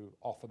afford to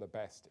offer the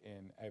best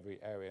in every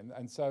area,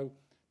 and so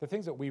the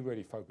things that we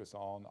really focus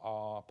on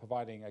are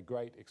providing a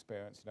great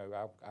experience. You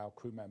know, our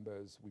crew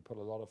members, we put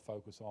a lot of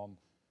focus on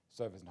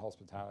service and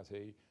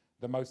hospitality.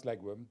 The most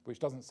legroom, which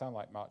doesn't sound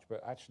like much,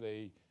 but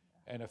actually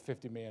in a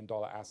 $50 million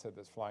asset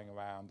that's flying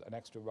around, an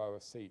extra row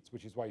of seats,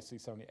 which is why you see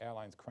so many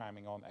airlines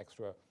cramming on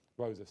extra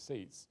rows of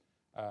seats.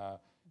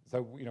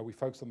 So, you know, we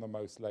focus on the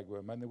most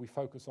legroom, and then we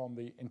focus on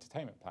the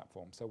entertainment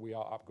platform. So we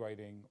are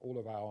upgrading all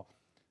of our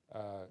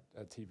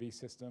TV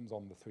systems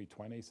on the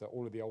 320. So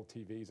all of the old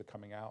TVs are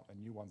coming out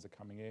and new ones are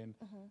coming in.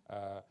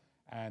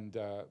 And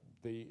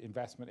the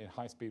investment in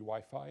high-speed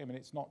Wi-Fi, I mean,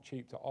 it's not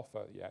cheap to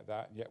offer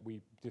yet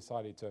we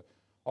decided to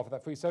offer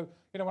that free. So,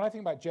 when I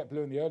think about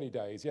JetBlue in the early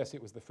days, yes,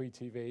 it was the free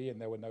TV and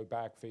there were no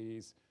bag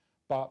fees,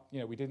 but,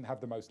 we didn't have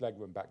the most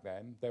legroom back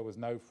then. There was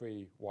no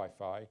free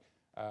Wi-Fi.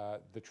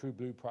 The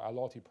TrueBlue, our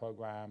loyalty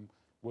program,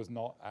 was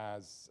not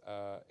as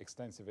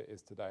extensive as it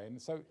is today.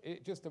 And so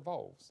it just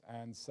evolves.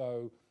 And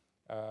so,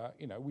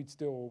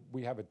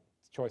 we have a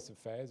choice of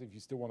fares. If you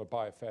still want to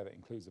buy a fare that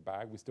includes a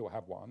bag, we still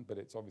have one, but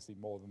it's obviously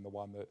more than the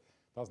one that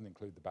doesn't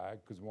include the bag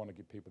because we want to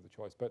give people the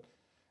choice. But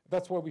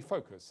that's where we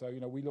focus. So,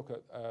 we look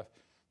at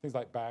things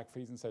like bag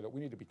fees and say, look,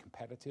 we need to be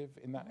competitive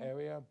in that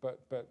area. But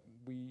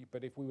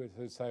if we were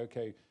to say,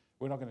 okay,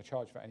 we're not going to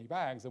charge for any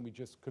bags, then we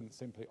just couldn't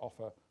simply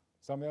offer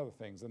some of the other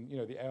things. And,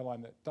 the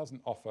airline that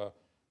doesn't offer,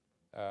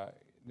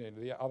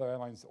 the other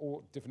airlines,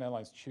 all different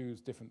airlines choose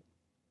different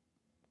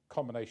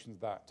combinations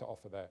of that to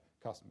offer their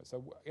customers.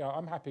 So,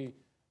 I'm happy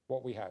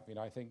what we have.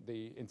 I think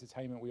the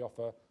entertainment we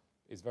offer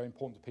is very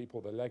important to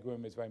people. The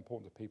legroom is very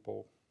important to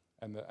people.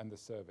 And the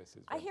service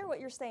is. I hear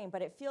what you're saying,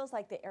 but it feels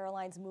like the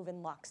airlines move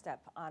in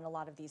lockstep on a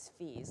lot of these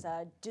fees.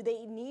 Do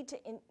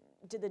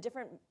the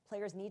different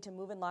players need to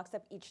move in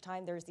lockstep each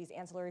time there's these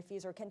ancillary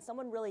fees, or can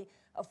someone really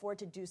afford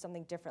to do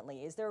something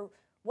differently?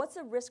 What's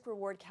the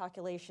risk-reward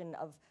calculation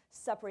of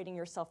separating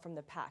yourself from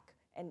the pack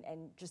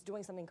and just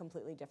doing something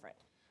completely different?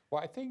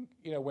 Well, I think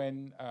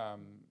when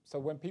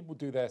people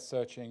do their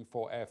searching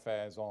for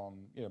airfares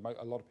on,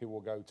 a lot of people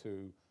will go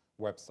to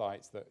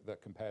websites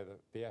that compare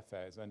the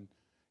airfares. And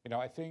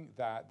I think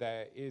that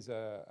there is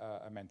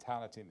a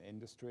mentality in the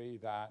industry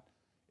that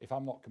if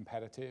I'm not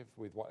competitive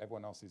with what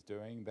everyone else is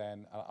doing,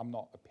 then I'm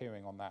not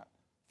appearing on that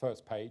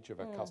first page of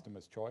a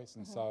customer's choice.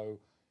 And so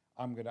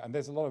and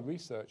there's a lot of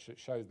research that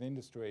shows the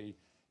industry,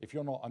 if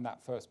you're not on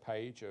that first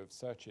page of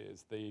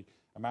searches, the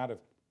amount of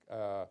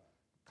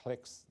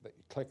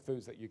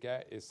click-throughs that you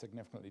get is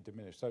significantly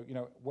diminished. So,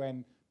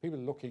 when people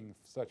are looking,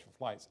 search for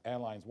flights,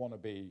 airlines want to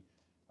be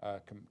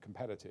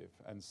competitive.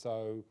 And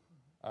so,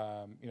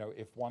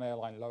 if one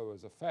airline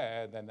lowers a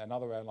fare, then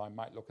another airline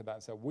might look at that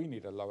and say, we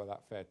need to lower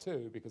that fare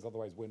too, because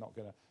otherwise we're not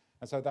going to.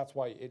 And so that's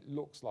why it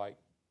looks like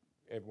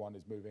everyone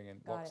is moving in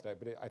lockstep.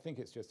 But I think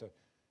it's just a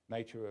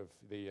nature of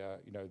the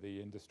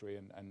the industry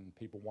and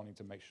people wanting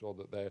to make sure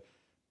that they're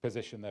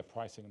position their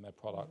pricing and their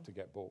product to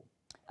get bought.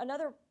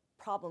 Another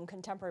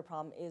contemporary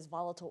problem, is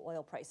volatile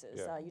oil prices.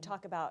 Yeah. You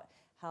talk about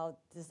how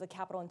this is a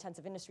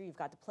capital-intensive industry. You've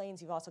got the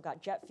planes. You've also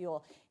got jet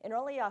fuel. In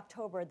early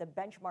October, the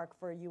benchmark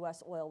for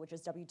U.S. oil, which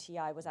is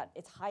WTI, was at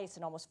its highest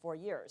in almost 4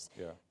 years.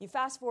 Yeah. You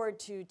fast forward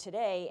to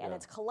today, and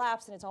it's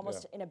collapsed, and it's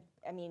almost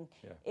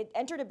it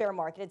entered a bear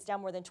market. It's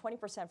down more than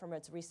 20% from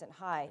its recent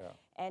high,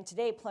 and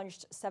today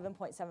plunged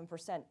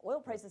 7.7%. Oil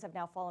prices have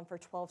now fallen for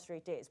 12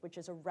 straight days, which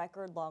is a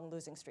record-long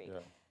losing streak. Yeah.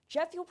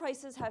 Jet fuel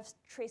prices have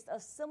traced a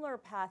similar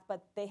path,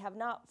 but they have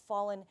not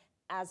fallen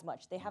as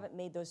much. They haven't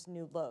made those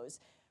new lows.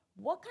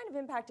 What kind of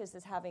impact is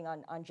this having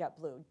on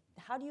JetBlue?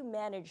 How do you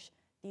manage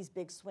these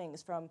big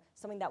swings from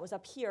something that was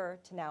up here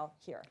to now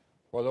here?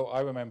 Well, look, I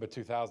remember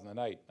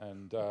 2008,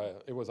 and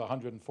it was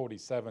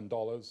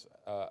 $147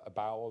 a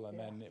barrel, and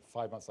then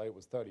 5 months later it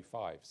was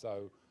 35.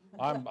 So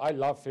I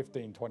love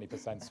 15,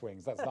 20%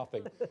 swings. That's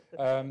nothing.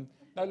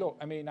 No, look,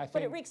 I mean, I think.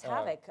 But it wreaks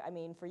havoc,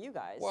 for you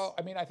guys. Well,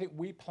 I mean, I think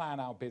we plan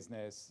our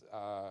business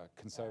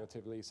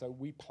conservatively. So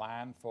we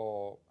plan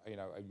for,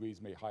 a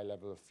reasonably high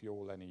level of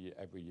fuel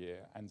every year.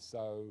 And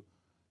so,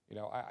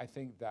 I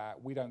think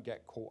that we don't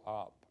get caught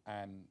up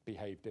and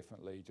behave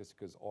differently just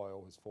because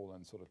oil has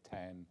fallen sort of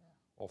 10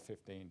 or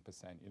 15%.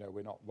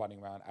 We're not running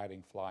around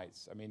adding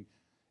flights. I mean,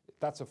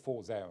 that's a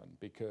fool's errand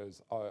because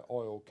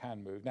oil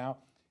can move. Now,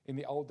 in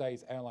the old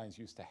days, airlines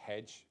used to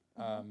hedge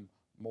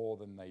more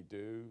than they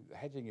do.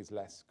 Hedging is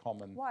less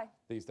common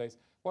these days.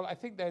 Well, I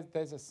think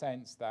there's a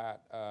sense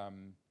that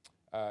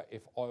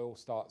if oil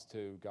starts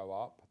to go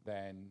up,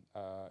 then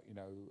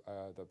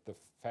the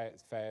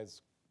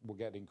fares will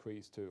get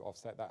increased to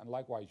offset that. And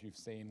likewise, you've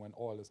seen when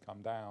oil has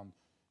come down,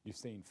 you've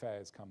seen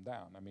fares come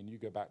down. I mean, you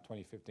go back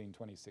 2015,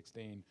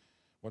 2016,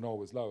 when oil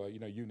was lower,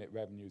 unit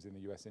revenues in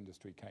the US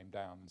industry came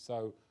down.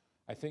 So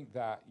I think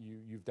that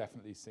you've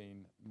definitely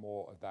seen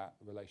more of that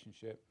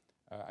relationship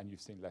and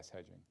you've seen less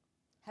hedging.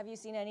 Have you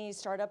seen any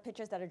startup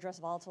pitches that address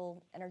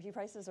volatile energy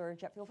prices or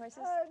jet fuel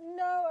prices?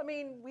 No, I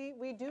mean,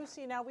 we do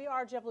see now, we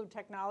are JetBlue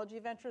Technology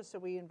Ventures, so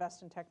we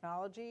invest in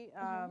technology,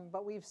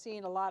 but we've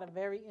seen a lot of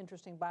very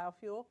interesting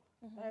biofuel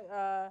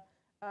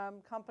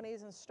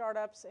companies and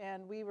startups,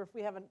 and we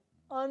have an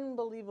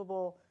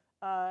unbelievable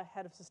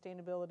head of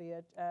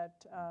sustainability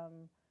at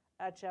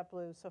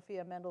JetBlue,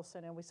 Sophia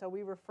Mendelson, and so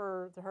we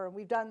refer to her,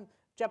 and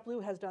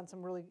JetBlue has done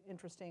some really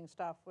interesting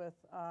stuff with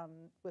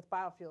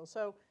biofuels.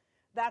 So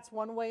that's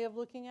one way of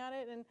looking at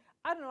it. And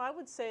I don't know, I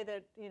would say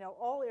that,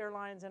 all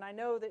airlines, and I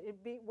know that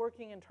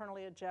working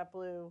internally at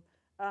JetBlue,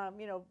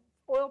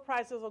 oil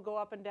prices will go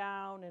up and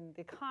down and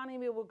the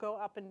economy will go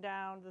up and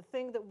down. The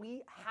thing that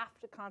we have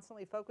to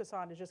constantly focus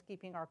on is just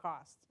keeping our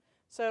costs.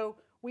 So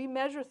we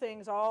measure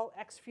things all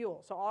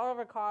ex-fuel. So all of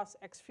our costs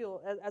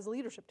ex-fuel as a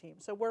leadership team.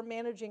 So we're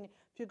managing, if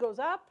fuel goes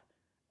up,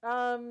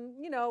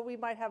 we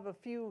might have a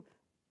few,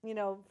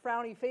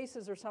 frowny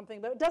faces or something,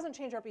 but it doesn't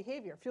change our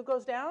behavior. If fuel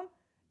goes down,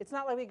 It's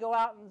not like we go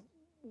out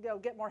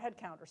and get more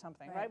headcount or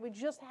something, right? We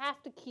just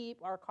have to keep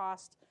our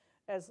cost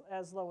as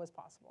low as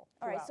possible.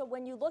 All right, so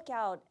when you look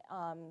out,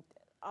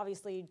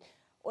 obviously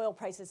oil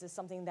prices is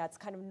something that's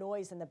kind of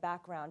noise in the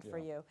background for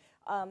you.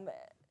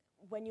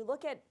 When you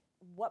look at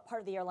what part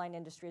of the airline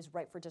industry is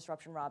ripe for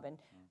disruption, Robin,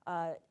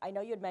 I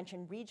know you had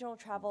mentioned regional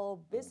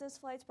travel, business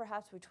flights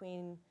perhaps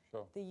between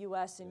the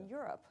US and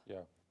Europe.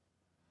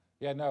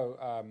 Yeah,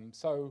 no,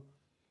 so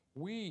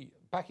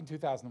back in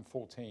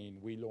 2014,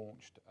 we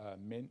launched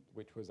Mint,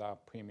 which was our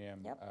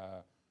premium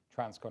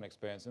transcon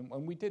experience. And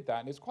when we did that,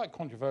 and it's quite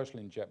controversial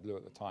in JetBlue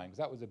at the time, because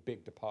that was a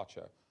big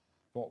departure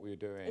from what we were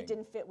doing. It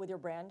didn't fit with your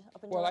brand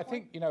up until Well, that I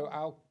think,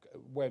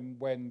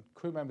 when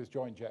crew members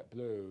joined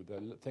JetBlue,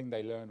 the thing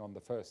they learned on the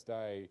first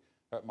day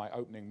at my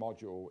opening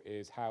module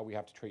is how we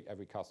have to treat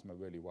every customer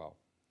really well.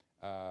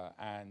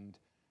 And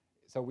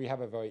so we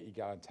have a very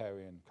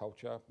egalitarian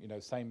culture.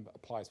 Same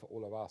applies for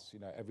all of us.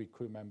 Every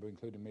crew member,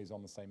 including me, is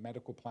on the same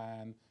medical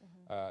plan.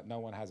 No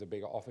one has a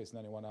bigger office than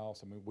anyone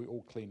else. I mean, we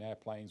all clean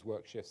airplanes,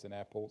 work shifts in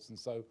airports. And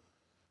so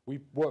we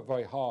work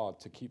very hard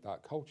to keep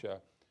that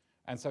culture.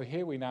 And so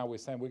here we're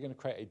saying we're going to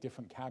create a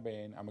different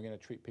cabin and we're going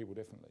to treat people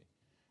differently.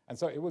 And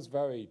so it was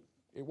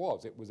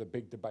a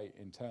big debate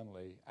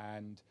internally.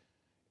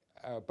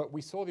 But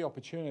we saw the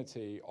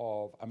opportunity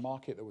of a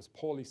market that was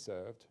poorly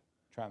served,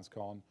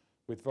 transcon,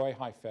 with very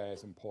high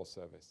fares and poor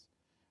service.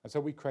 And so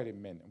we created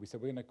Mint. And we said,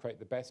 we're going to create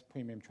the best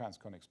premium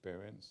transcon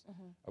experience.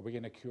 We're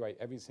going to curate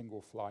every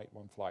single flight,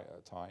 one flight at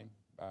a time.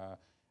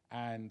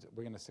 And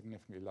we're going to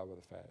significantly lower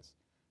the fares.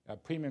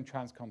 Premium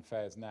transcon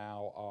fares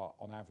now are,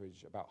 on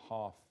average, about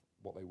half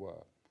what they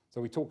were. So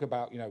we talk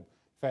about,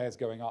 fares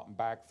going up and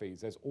bag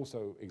fees. There's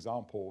also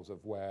examples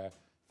of where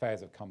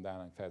fares have come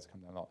down and fares have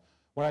come down a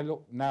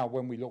lot.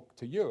 When we look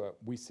to Europe,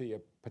 we see a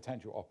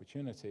potential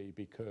opportunity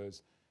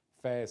because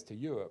fares to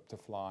Europe to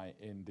fly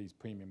in these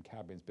premium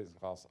cabins, business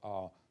class,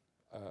 are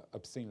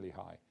obscenely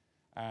high.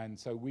 And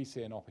so we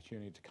see an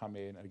opportunity to come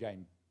in and,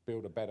 again,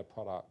 build a better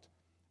product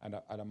and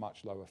at a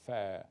much lower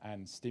fare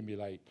and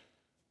stimulate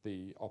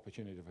the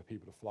opportunity for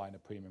people to fly in a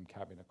premium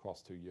cabin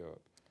across to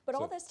Europe. But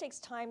all this takes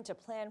time to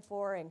plan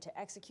for and to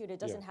execute. It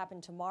doesn't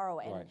happen tomorrow.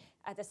 And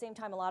at the same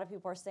time, a lot of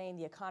people are saying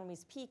the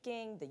economy's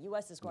peaking, the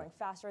US is growing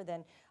faster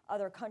than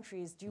other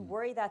countries. Do you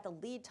worry that the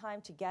lead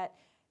time to get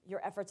your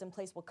efforts in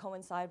place will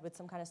coincide with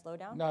some kind of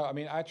slowdown? No, I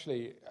mean,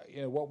 actually,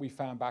 what we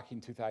found back in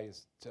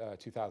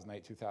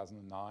 2008,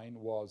 2009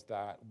 was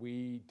that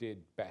we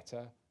did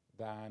better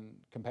than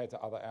compared to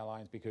other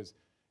airlines because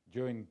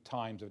during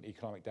times of an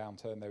economic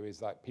downturn, there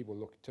is people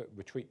look to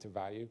retreat to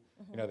value.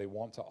 They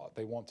want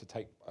to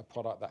take a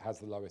product that has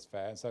the lowest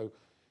fare. And so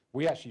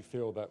we actually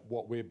feel that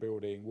what we're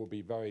building will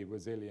be very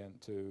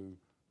resilient to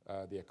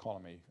the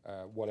economy,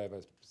 whatever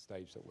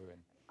stage that we're in.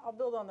 I'll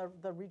build on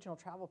the regional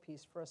travel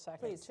piece for a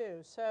second, too.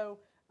 So,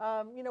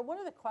 one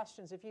of the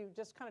questions, if you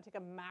just kind of take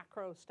a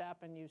macro step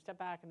and you step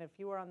back, and if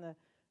you were on the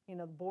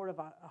board of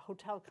a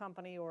hotel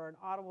company or an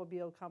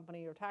automobile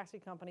company or taxi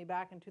company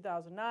back in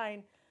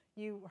 2009,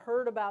 you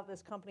heard about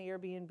this company,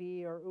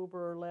 Airbnb or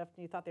Uber or Lyft, and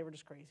you thought they were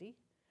just crazy.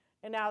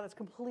 And now that's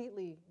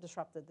completely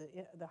disrupted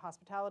the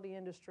hospitality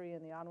industry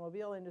and the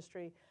automobile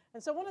industry.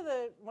 And so one of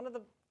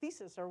the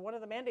thesis or one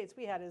of the mandates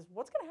we had is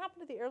what's going to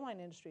happen to the airline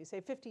industry, say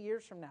 50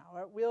 years from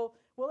now? Will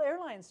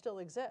airlines still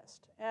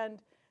exist?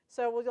 And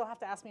so you'll have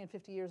to ask me in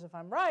 50 years if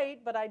I'm right,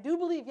 but I do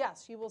believe,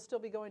 yes, you will still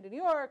be going to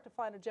New York to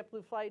fly on a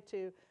JetBlue flight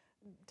to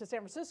San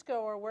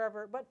Francisco or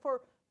wherever, but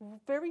for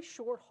very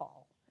short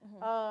haul.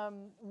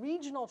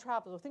 Regional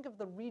travel, so think of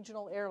the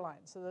regional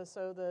airlines,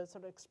 so the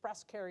sort of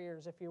express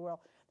carriers, if you will.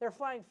 They're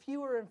flying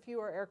fewer and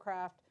fewer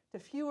aircraft to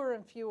fewer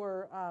and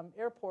fewer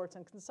airports,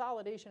 and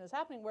consolidation is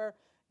happening where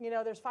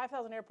there's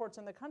 5,000 airports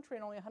in the country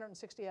and only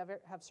 160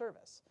 have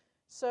service.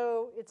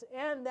 So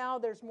and now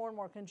there's more and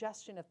more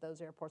congestion at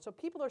those airports. So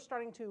people are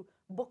starting to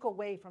book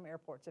away from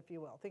airports, if you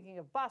will, thinking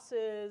of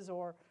buses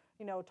or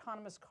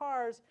autonomous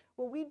cars.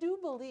 Well, we do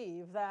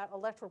believe that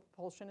electric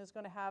propulsion is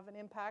going to have an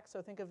impact. So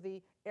think of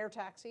the air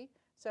taxi,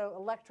 so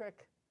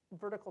electric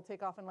vertical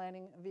takeoff and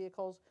landing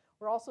vehicles.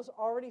 We're also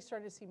already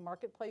starting to see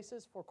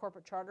marketplaces for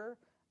corporate charter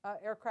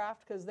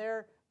aircraft because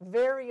they're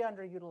very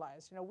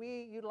underutilized.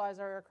 We utilize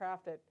our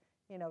aircraft at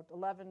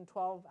 11,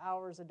 12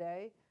 hours a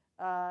day,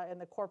 and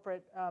the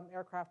corporate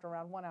aircraft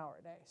around 1 hour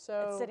a day.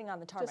 So it's sitting on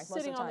the tarmac most of the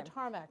time. Sitting on the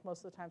tarmac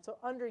most of the time, so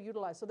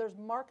underutilized. So there's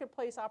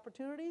marketplace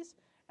opportunities,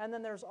 and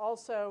then there's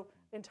also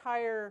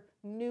entire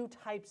new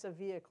types of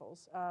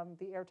vehicles,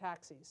 the air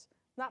taxis.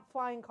 Not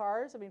flying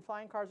cars. I mean,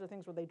 flying cars are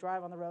things where they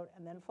drive on the road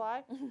and then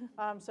fly.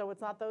 So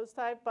it's not those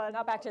type, but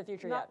not Back to the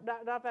Future yet.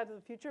 Not Back to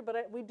the Future,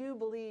 but we do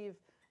believe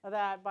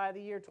that by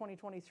the year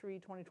 2023,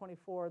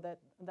 2024,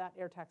 that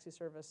air taxi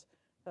service,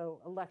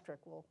 so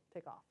electric, will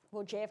take off.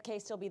 Will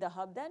JFK still be the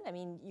hub then? I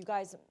mean, you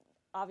guys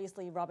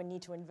obviously, Robin,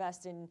 need to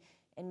invest in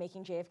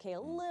making JFK a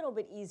little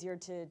bit easier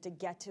to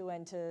get to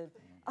and to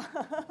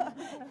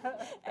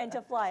and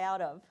to fly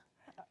out of.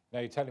 Now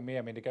you're telling me,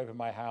 I mean, to go from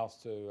my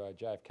house to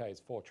JFK is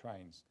 4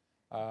 trains.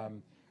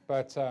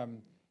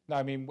 No,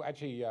 I mean,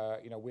 actually,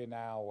 we're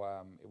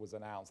now, it was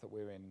announced that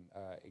we're in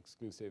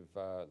exclusive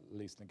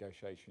lease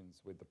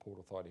negotiations with the Port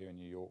Authority here in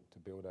New York to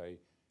build a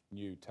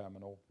new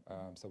terminal.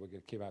 So we're going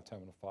to keep our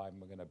Terminal 5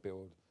 and we're going to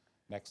build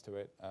next to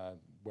it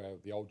where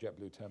the old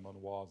JetBlue terminal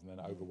was, and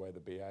then over where the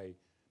BA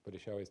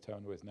British Airways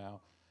terminal is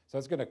now. So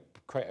it's going to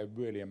create a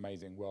really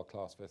amazing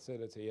world-class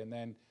facility. And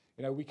then,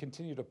 we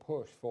continue to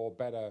push for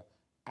better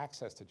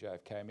access to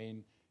JFK. I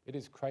mean, it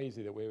is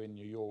crazy that we're in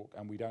New York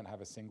and we don't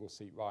have a single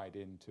seat ride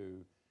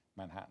into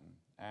Manhattan.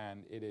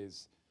 And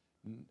it's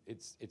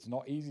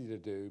not easy to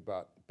do,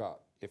 but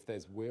if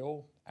there's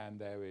will and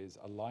there is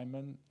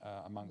alignment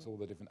amongst all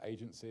the different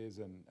agencies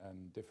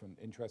and different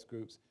interest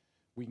groups,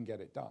 we can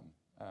get it done.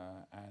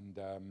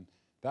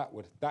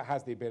 That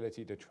has the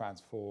ability to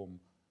transform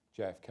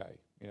JFK.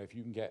 If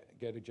you can get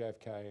to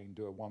JFK and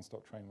do a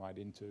one-stop train ride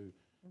into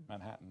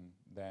Manhattan,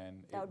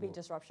 then that would be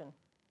disruption.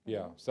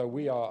 Yeah, so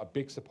we are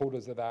big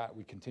supporters of that.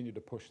 We continue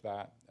to push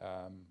that,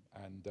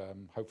 and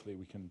hopefully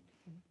we can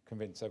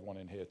convince everyone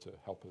in here to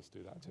help us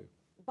do that too.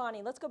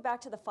 Bonnie, let's go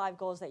back to the 5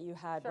 goals that you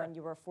had Sure. when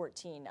you were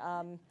 14.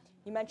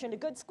 You mentioned a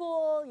good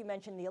school, you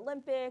mentioned the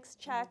Olympics,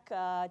 check,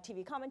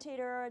 TV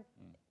commentator,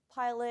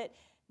 pilot.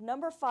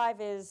 Number 5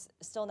 is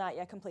still not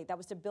yet complete. That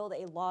was to build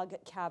a log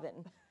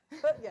cabin.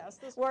 Yes,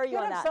 Where are you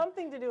on have that?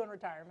 something to do in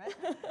retirement.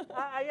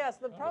 Yes,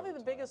 probably the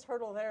biggest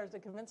hurdle there is to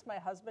convince my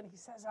husband. He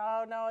says,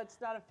 "Oh no,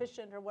 it's not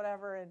efficient or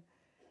whatever," and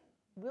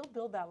we'll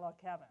build that log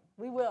cabin.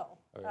 We will.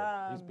 Oh,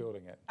 yeah. He's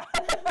building it.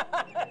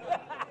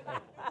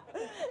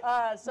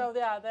 So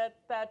yeah,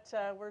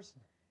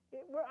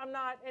 I'm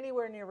not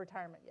anywhere near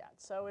retirement yet,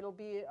 so it'll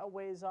be a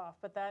ways off.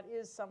 But that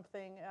is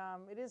something.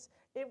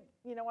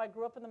 I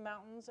grew up in the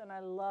mountains, and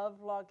I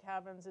love log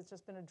cabins. It's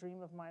just been a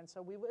dream of mine.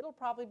 So it'll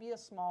probably be a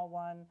small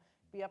one,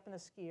 be up in the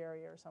ski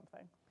area or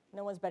something.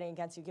 No one's betting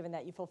against you, given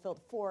that you fulfilled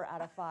 4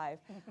 out of 5.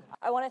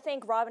 I want to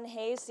thank Robin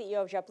Hayes,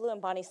 CEO of JetBlue,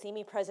 and Bonny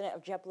Simi, president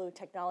of JetBlue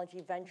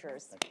Technology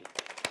Ventures. Thank you.